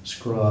and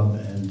scrub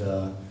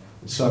and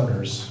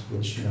suckers,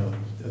 which, you know,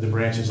 the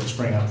branches that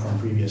spring up from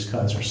previous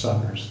cuts are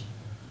suckers.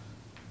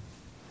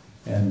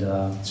 And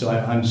so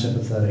I'm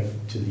sympathetic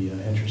to the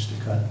interest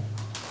to cut.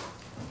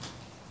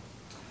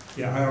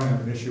 Yeah, I don't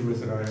have an issue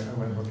with it. I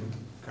went and looked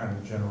at kind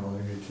of the general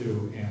area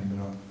too,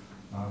 and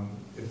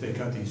if they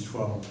cut these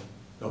 12,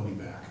 they'll be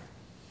back.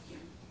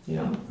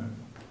 Yeah.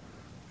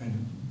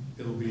 And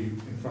it'll be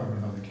in front of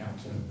another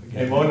council.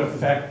 Again, It won't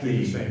affect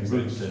the same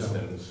root thing, so-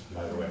 systems,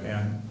 by the way.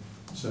 And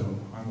so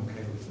I'm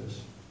okay with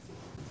this.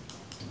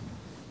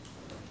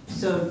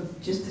 So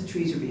just the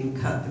trees are being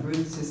cut, the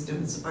root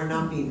systems are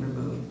not being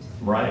removed.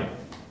 Right.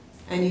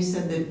 And you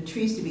said the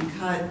trees to be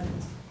cut,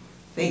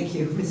 thank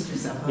you, Mr.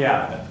 Zappa.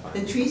 Yeah, that's fine.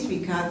 The trees to be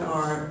cut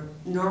are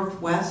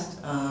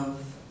northwest of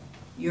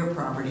your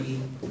property.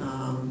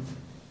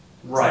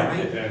 Right,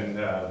 right? and,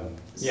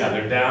 yeah,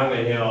 they're down the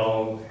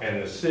hill,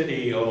 and the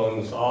city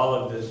owns all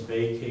of this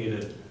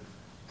vacated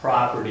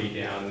property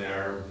down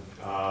there,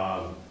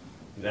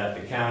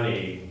 that the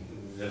county,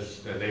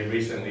 that they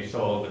recently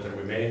sold, but the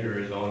remainder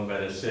is owned by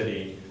the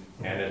city.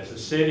 And it's the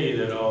city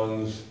that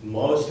owns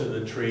most of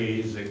the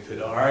trees that could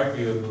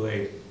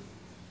arguably,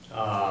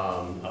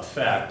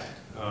 affect,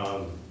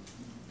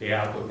 the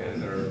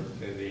applicant or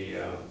the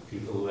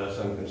people who have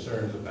some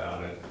concerns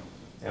about it.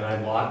 And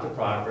I bought the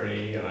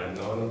property, and I've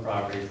known the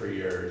property for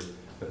years.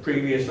 The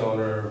previous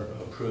owner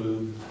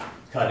approved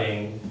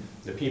cutting.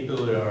 The people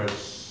that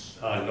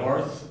are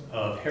north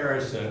of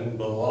Harrison,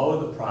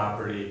 below the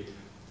property,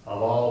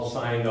 have all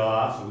signed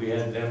off. We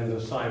had them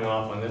to sign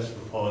off on this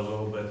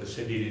proposal, but the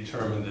city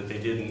determined that they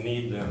didn't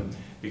need them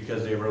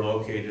because they were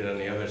located on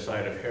the other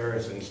side of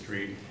Harrison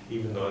Street,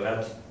 even though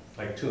that's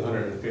like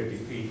 250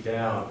 feet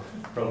down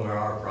from where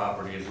our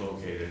property is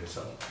located.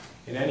 So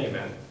in any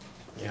event,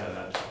 yeah,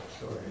 that's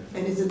the story.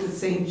 And is it the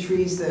same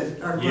trees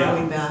that are Yeah.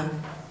 growing back?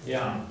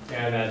 Yeah,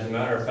 and as a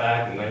matter of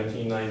fact, in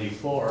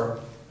 1994,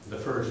 the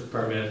first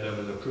permit that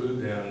was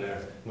approved down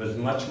there was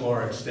much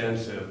more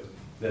extensive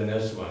than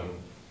this one.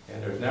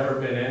 And there's never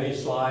been any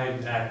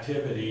slide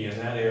activity in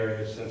that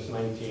area since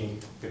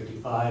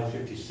 1955,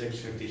 56,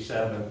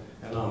 57,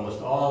 and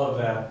almost all of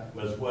that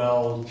was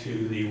well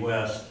to the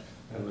west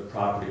of the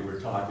property we're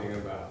talking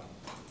about.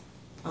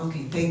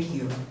 Okay, thank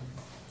you.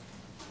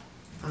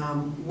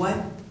 What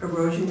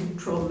erosion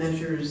control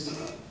measures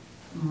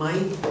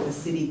might the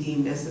city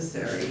deem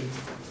necessary,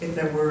 if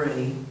there were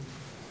any?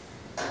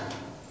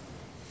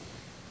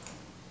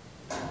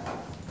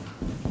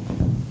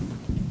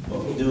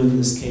 What we'll do in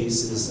this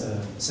case is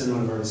send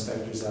one of our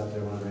inspectors out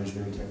there, one of our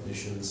engineering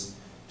technicians,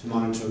 to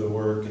monitor the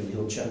work, and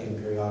he'll check in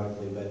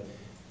periodically. But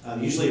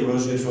usually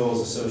erosion control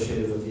is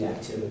associated with the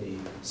activity,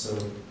 so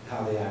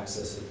how they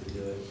access it to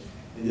do it.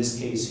 In this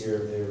case here,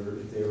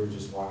 if they were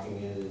just walking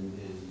in and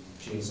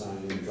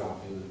chainsawing and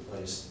dropping in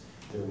place,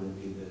 there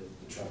wouldn't be the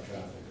truck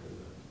traffic or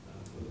the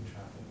moving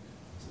traffic.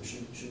 So it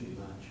shouldn't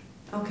be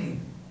much. Okay.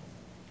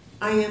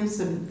 I am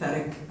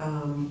sympathetic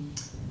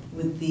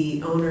with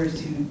the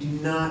owners who do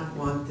not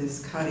want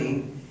this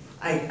cutting.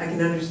 I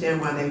can understand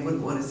why they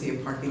wouldn't want to see a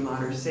parking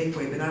lot or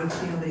Safeway, but I don't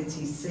see how they'd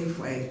see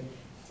Safeway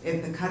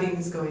if the cutting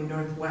is going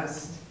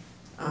northwest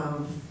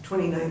of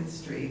 29th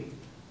Street,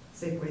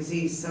 Safeway's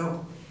east.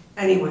 So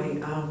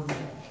anyway,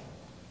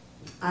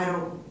 I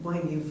don't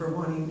blame you for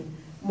wanting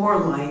more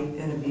light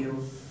and a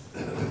view.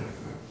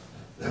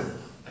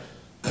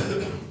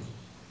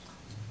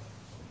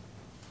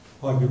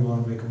 Well, I'd be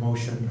willing to make a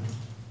motion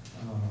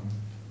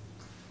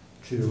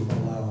to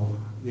allow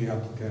the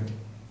applicant's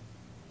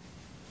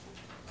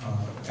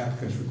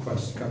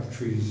request to cut the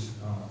trees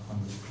on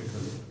this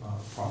particular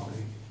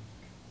property.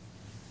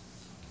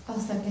 I'll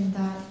second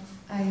that.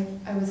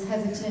 I was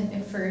hesitant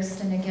at first,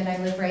 and again, I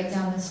live right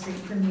down the street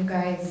from you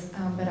guys,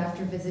 but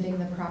after visiting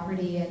the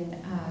property and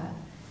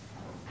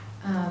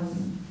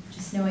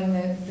just knowing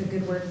the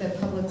good work that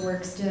Public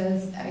Works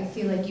does, I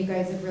feel like you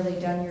guys have really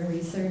done your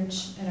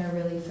research and are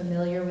really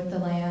familiar with the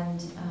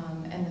land,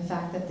 and the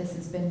fact that this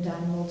has been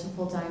done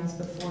multiple times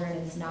before and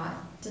it's not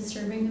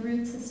disturbing the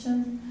root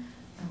system.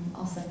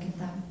 I'll second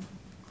that.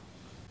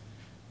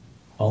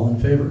 All in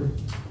favor?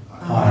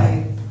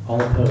 Aye. All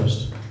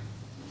opposed?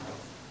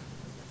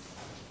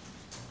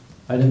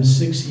 Item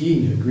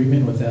 6E,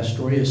 agreement with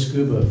Astoria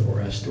Scuba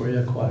for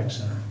Astoria Aquatic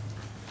Center.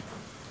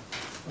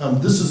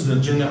 This is an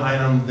agenda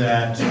item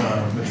that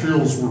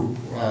materials were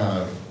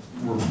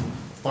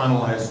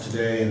finalized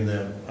today, and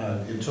that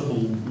it took a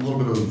little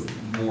bit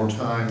of more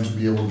time to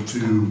be able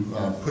to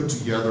put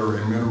together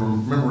a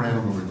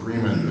memorandum of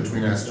agreement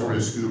between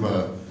Astoria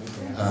Scuba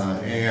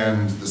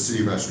and the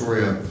city of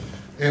Astoria.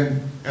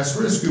 And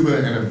Astoria Scuba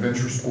and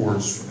Adventure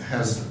Sports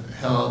has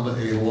held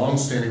a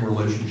long-standing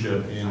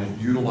relationship in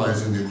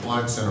utilizing the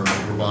Aquatic Center to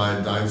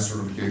provide dive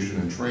certification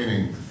and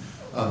training.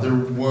 There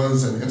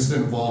was an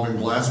incident involving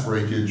glass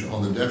breakage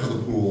on the deck of the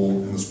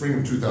pool in the spring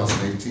of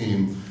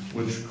 2018,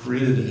 which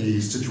created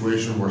a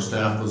situation where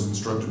staff was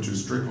instructed to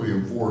strictly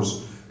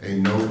enforce a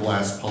no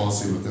glass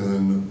policy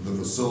within the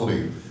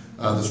facility.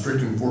 The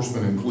strict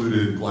enforcement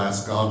included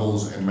glass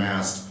goggles and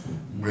masks,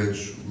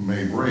 which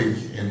may break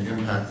and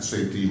impact the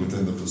safety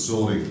within the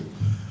facility.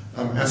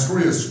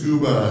 Astoria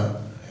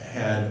Scuba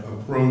had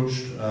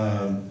approached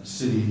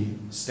city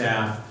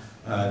staff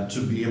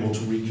to be able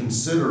to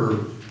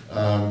reconsider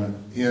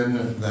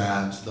in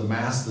that the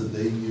mask that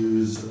they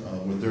use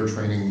with their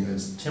training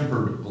is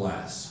tempered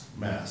glass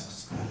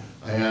masks.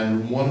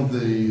 And one of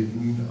the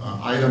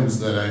items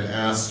that I'd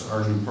asked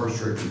our new Parks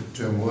Director,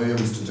 Tim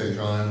Williams, to take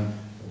on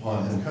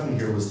upon him coming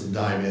here was to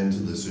dive into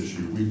this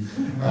issue. We've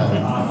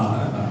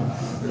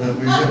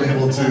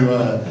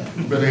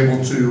been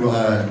able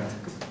to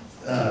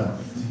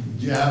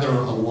gather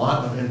a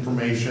lot of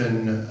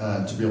information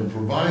to be able to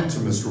provide to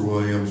Mr.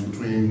 Williams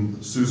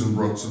between Susan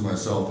Brooks and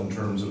myself in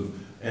terms of,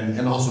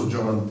 and also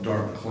Joan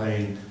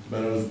McLean,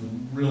 but I was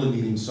really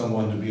needing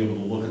someone to be able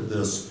to look at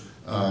this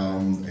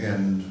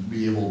and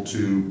be able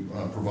to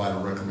provide a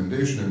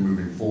recommendation in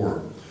moving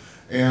forward.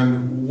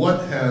 And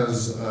what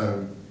has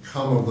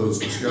come of those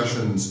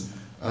discussions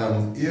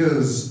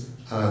is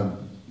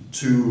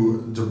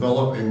to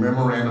develop a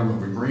memorandum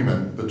of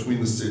agreement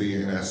between the city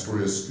and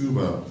Astoria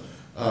Scuba,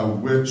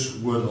 which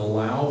would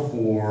allow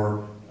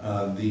for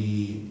the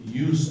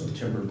use of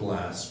tempered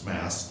glass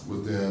masks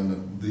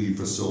within the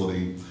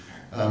facility.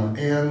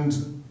 And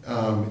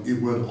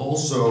it would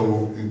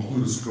also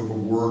include a scope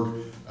of work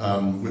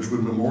which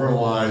would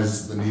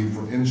memorialize the need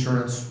for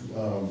insurance,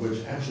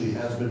 which actually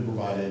has been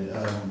provided.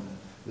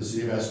 The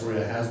city of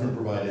Astoria has been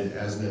provided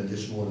as an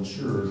additional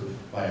insured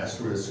by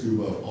Astoria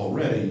Scuba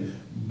already,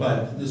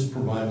 but this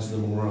provides the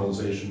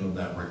memorialization of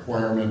that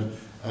requirement.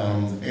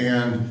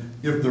 And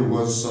if there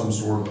was some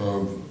sort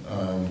of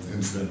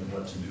incident,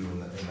 what to do in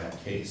that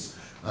case.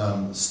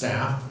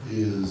 Staff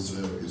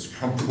is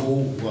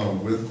comfortable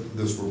with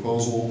this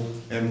proposal,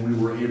 and we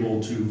were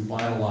able to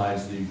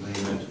finalize the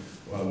agreement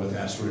with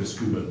Astoria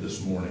Scuba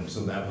this morning.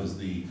 So that was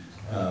the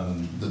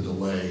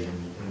delay in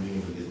being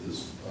able to get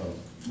this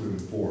moving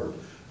forward.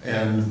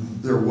 And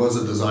there was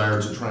a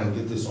desire to try and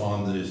get this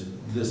on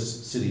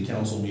this city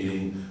council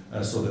meeting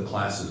so that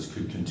classes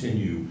could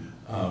continue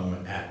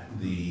at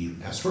the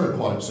Astoria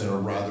Aquatic Center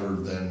rather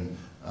than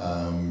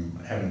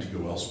having to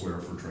go elsewhere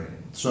for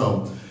training.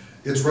 So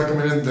it's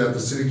recommended that the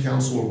city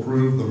council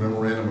approve the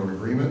memorandum of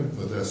agreement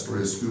with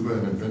Astoria Scuba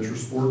and Adventure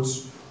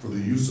Sports for the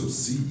use of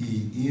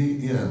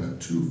CEN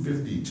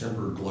 250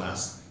 tempered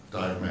glass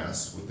dive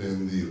masks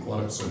within the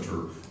Aquatic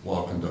Center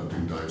while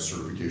conducting dive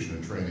certification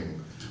and training.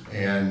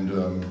 And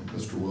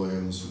Mr.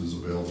 Williams is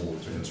available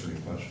to answer any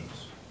questions.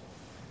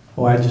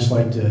 Well, I'd just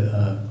like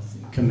to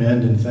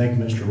commend and thank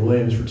Mr.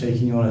 Williams for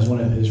taking on as one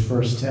of his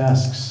first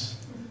tasks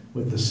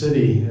with the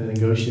city to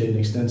negotiate an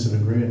extensive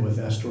agreement with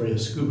Astoria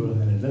Scuba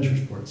and Adventure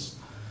Sports.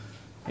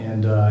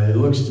 And it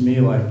looks to me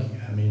like,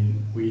 I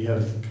mean, we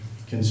have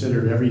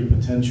considered every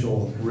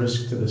potential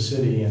risk to the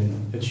city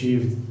and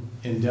achieved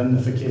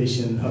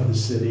indemnification of the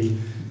city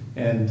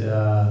and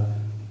a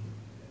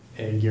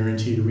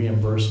guaranteed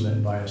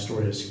reimbursement by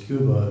Astoria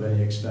Scuba of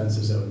any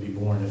expenses that would be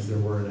borne if there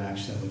were an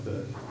accident with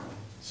it.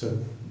 So,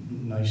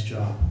 nice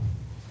job.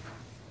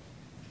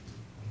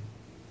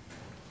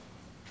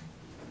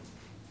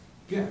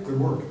 Yeah, good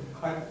work.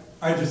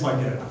 I just like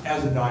it,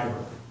 as a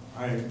diver,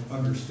 I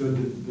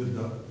understood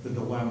the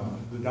dilemma.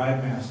 The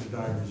dive mask that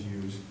divers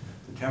use,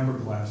 the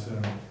tempered glass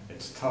in them,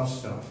 it's tough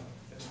stuff.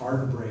 It's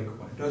hard to break.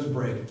 When it does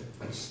break,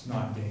 it's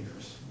not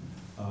dangerous.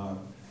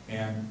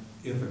 And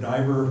if a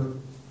diver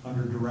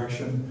under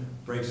direction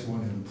breaks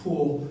one in the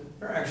pool,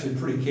 they're actually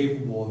pretty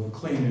capable of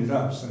cleaning it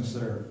up since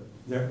they're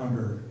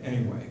under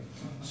anyway.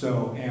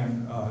 So,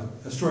 and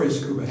Astoria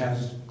Scuba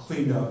has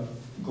cleaned up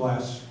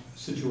glass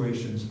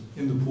situations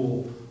in the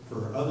pool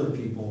for other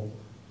people,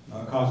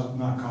 not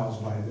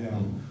caused by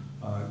them,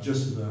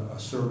 just as a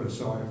service.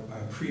 So I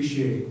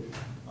appreciate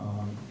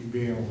you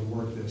being able to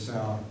work this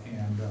out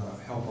and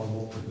help our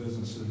local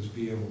businesses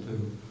be able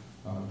to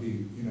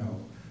be,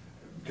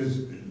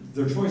 because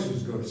their choice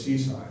was to go to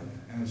Seaside,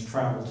 and it's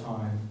travel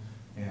time,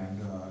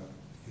 and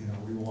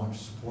we want to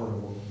support our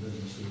local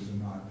businesses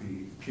and not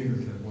be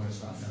punitive when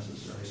it's not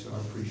necessary. So I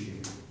appreciate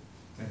it.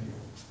 Thank you.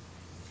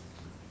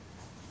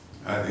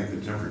 I think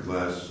the tempered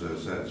glass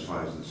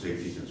satisfies the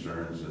safety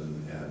concerns,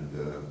 and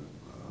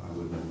I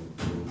would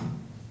move.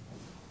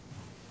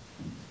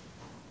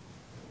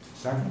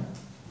 Second?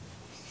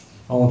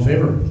 All in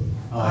favor?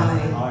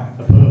 Aye. Aye.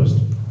 Opposed?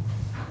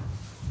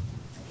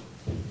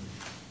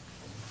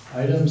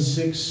 Item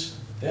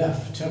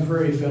 6F,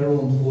 temporary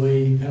federal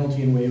employee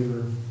penalty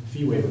and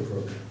fee waiver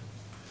program.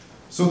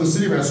 So the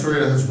city of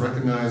Astoria has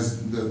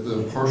recognized that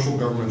the partial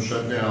government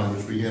shutdown,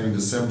 which began in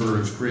December,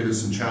 has created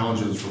some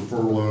challenges for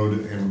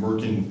furloughed and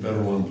working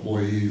federal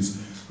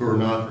employees who are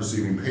not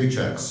receiving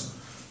paychecks.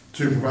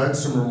 To provide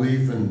some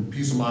relief and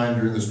peace of mind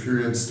during this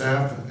period,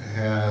 staff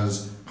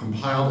has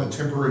compiled a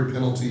temporary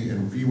penalty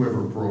and fee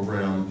waiver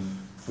program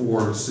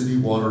for city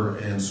water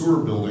and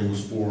sewer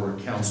buildings for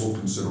council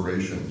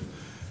consideration.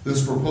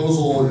 This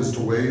proposal is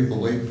to waive the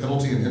late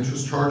penalty and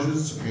interest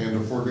charges and to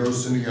forego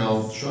sending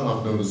out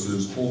shut-off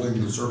notices holding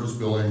the service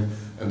billing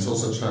until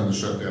such time the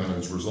shutdown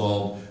is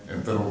resolved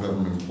and federal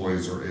government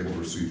employees are able to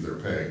receive their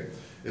pay.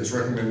 It's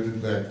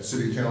recommended that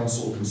City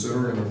Council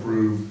consider and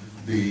approve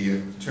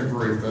the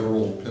temporary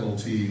federal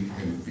penalty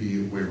and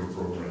fee waiver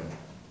program.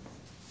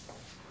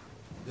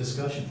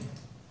 Discussion.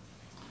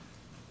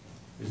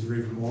 Is there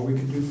even more we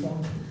can do for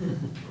them?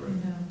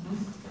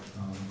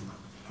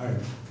 I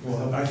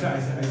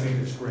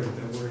think it's great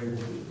that we're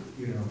able to,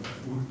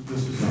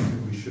 this is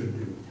something we should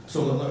do.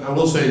 So I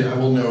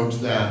will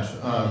note that,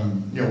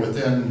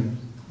 within,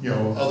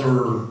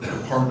 other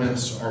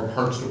departments, our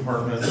Parks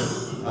Department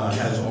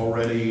has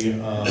already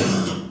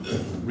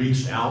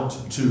reached out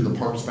to the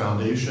Parks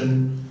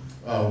Foundation,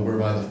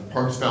 whereby the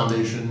Parks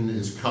Foundation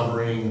is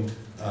covering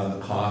the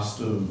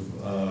cost of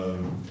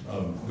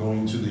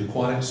going to the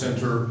aquatic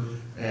center.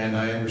 And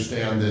I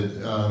understand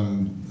that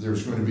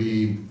there's going to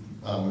be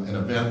an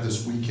event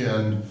this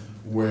weekend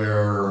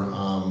where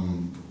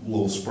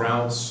Little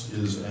Sprouts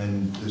is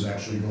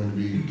actually going to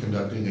be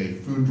conducting a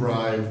food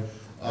drive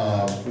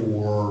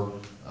for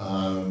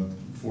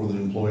the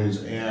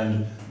employees,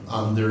 and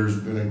there's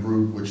been a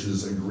group which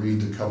has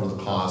agreed to cover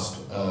the cost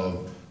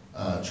of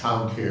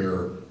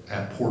childcare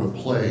at Port of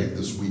Play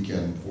this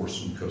weekend for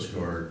some Coast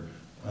Guard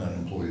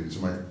employees.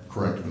 Am I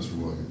correct, Mr.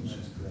 Williams?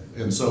 That's correct.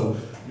 And so,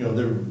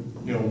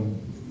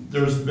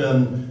 there's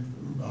been,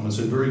 I'm gonna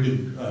say, very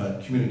good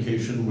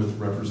communication with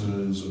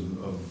representatives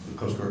of the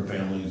Coast Guard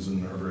families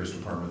and our various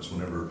departments.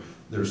 Whenever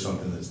there's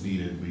something that's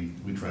needed,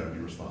 we try to be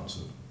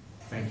responsive.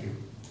 Thank you.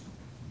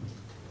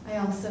 I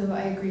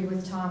agree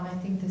with Tom. I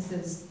think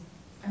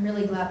I'm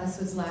really glad this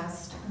was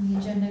last on the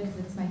agenda because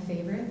it's my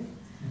favorite.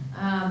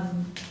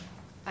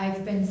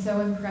 I've been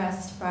so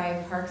impressed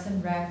by Parks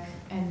and Rec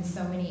and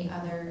so many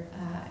other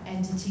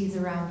entities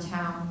around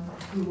town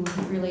who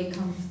have really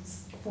come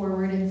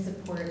forward in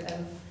support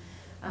of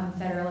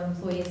federal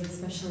employees,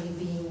 especially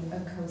being a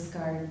Coast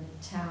Guard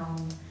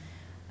town.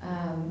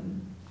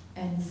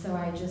 And so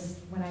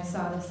when I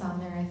saw this on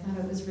there, I thought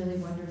it was really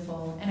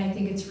wonderful. And I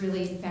think it's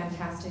really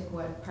fantastic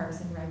what Parks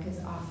and Rec is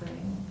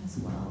offering as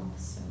well,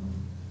 so.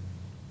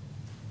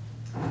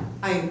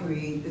 I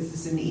agree, this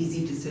is an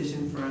easy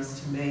decision for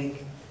us to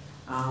make.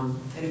 And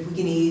if we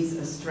can ease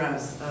the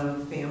stress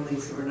of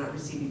families who are not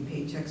receiving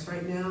paychecks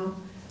right now,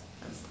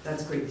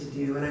 that's great to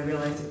do. And I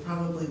realize it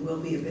probably will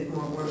be a bit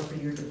more work for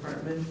your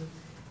department,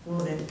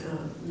 won't it,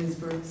 Ms.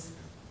 Brooks?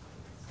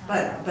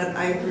 But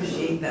I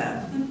appreciate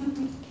that.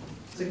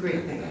 It's a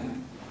great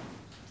thing.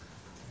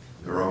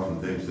 There are often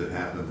things that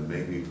happen that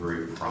make me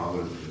very proud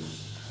of this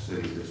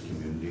city, this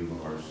community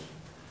of ours.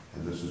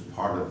 And this is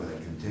part of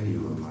that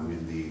continuum. I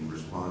mean, the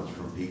response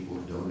from people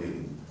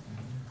donating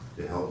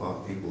to help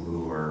out people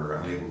who are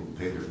unable to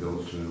pay their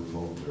bills to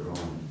hold their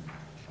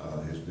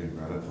own has been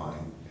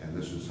gratifying. And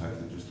this is, I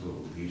think, just a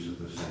little piece of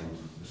the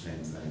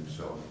same thing.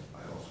 So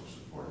I also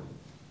support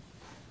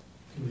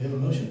it. Can we have a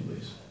motion,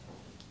 please?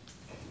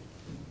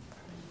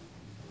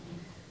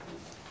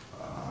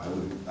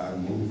 I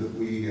move that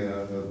we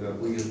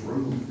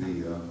approve the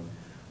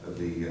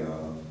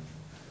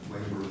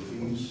waiver of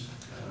fees,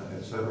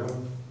 et cetera.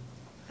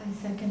 I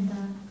second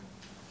that.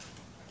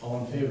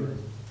 All in favor?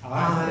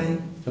 Aye.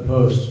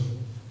 Opposed?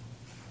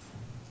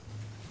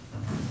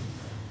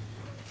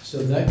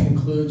 So that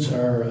concludes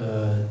our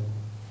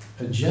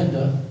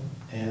agenda,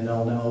 and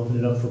I'll now open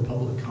it up for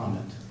public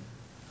comment.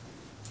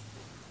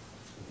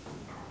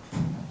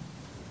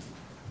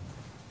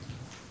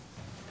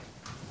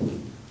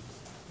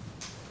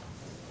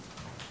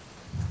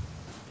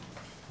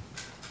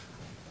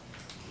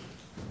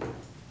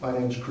 My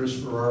name's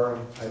Chris Ferrara.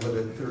 I live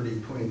at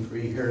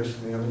 3023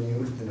 Harrison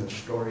Avenue in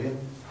Astoria.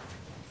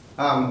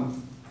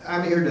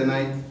 I'm here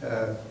tonight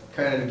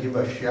kind of to give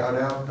a shout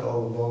out to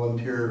all the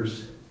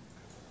volunteers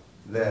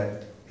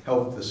that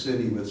help the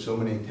city with so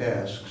many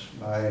tasks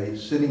by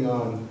sitting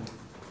on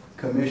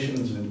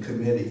commissions and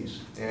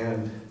committees.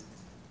 And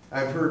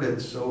I've heard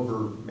it's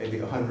over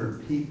maybe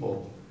 100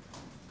 people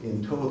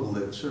in total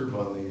that serve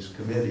on these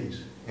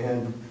committees.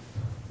 And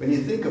when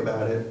you think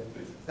about it,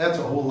 that's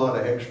a whole lot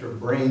of extra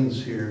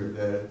brains here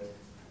that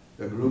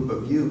a group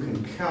of you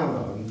can count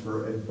on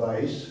for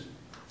advice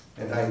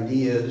and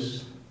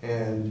ideas.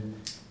 And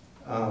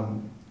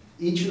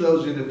each of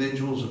those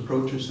individuals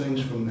approaches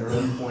things from their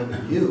own point of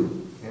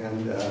view.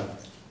 And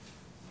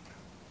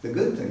the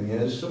good thing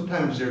is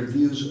sometimes their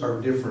views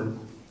are different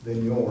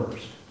than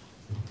yours.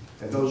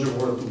 And those are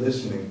worth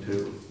listening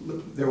to.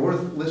 They're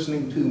worth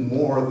listening to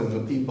more than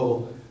the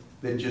people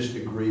that just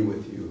agree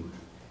with you.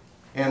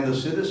 And the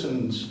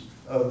citizens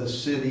of the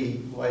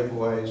city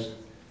likewise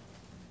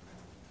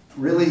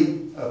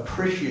really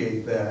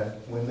appreciate that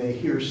when they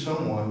hear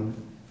someone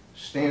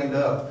stand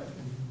up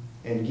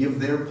and give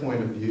their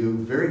point of view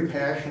very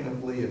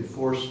passionately and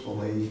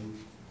forcefully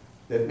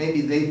that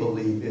maybe they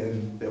believe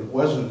in that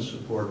wasn't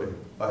supported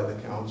by the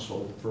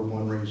council for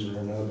one reason or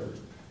another.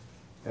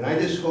 And I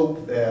just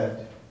hope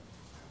that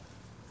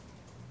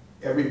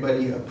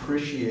everybody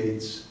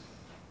appreciates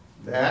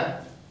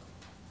that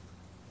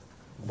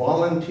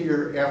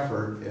volunteer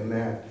effort and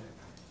that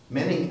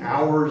many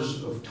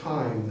hours of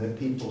time that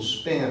people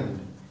spend,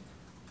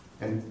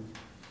 and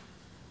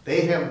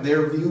they have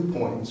their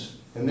viewpoints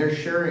and they're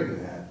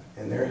sharing that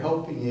and they're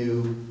helping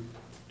you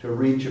to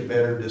reach a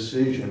better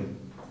decision.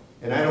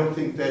 And I don't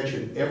think that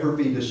should ever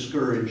be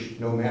discouraged,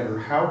 no matter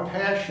how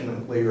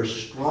passionately or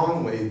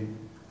strongly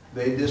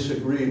they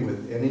disagree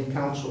with any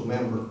council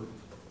member.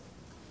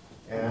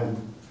 And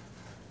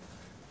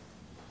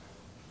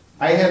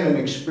I had an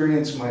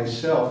experience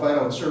myself. I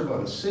don't serve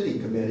on a city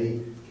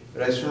committee,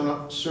 but I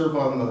serve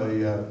on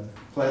the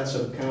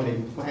Clatsop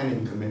County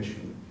Planning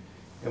Commission.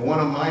 And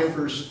one of my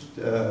first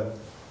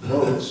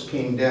votes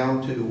came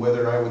down to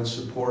whether I would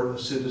support a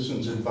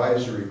citizens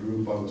advisory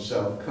group on the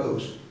South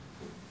Coast.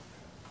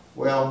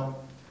 Well,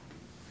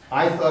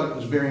 I thought it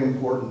was very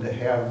important to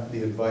have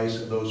the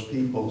advice of those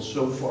people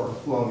so far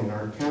flung in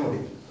our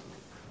county.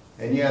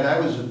 And yet I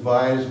was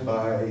advised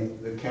by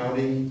the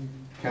county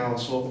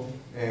council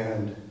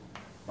and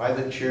by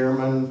the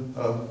chairman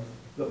of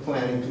the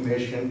planning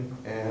commission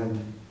and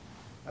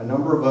a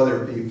number of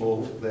other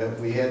people that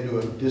we had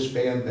to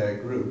disband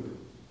that group.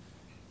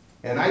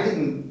 And I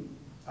didn't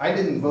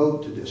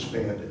vote to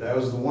disband it. I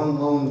was the one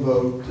lone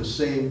vote to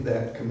save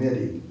that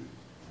committee.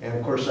 And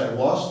of course I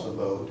lost the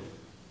vote.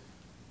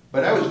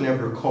 But I was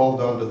never called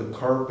onto the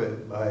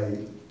carpet by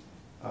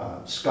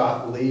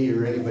Scott Lee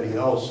or anybody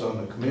else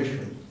on the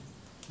commission.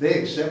 They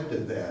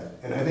accepted that,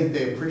 and I think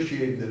they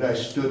appreciated that I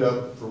stood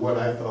up for what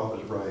I thought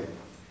was right.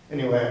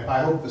 Anyway,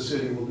 I hope the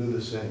city will do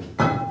the same.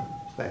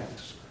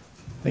 Thanks.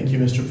 Thank you,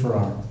 Mr.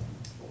 Farrar.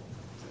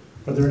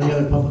 Are there any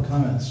other public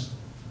comments?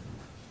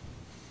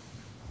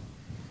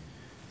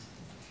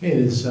 Okay, it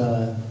is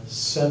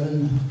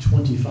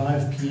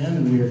 7:25 p.m.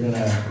 and we are going to...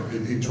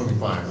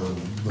 8:25,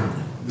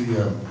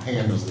 the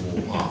hand is a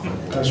little off.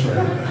 That's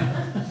right.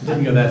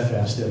 Didn't go that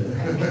fast, did it?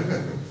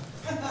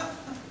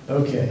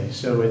 Okay,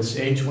 so it's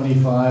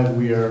 8:25.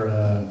 We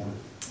are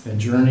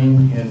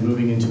adjourning and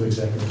moving into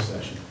executive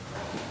session.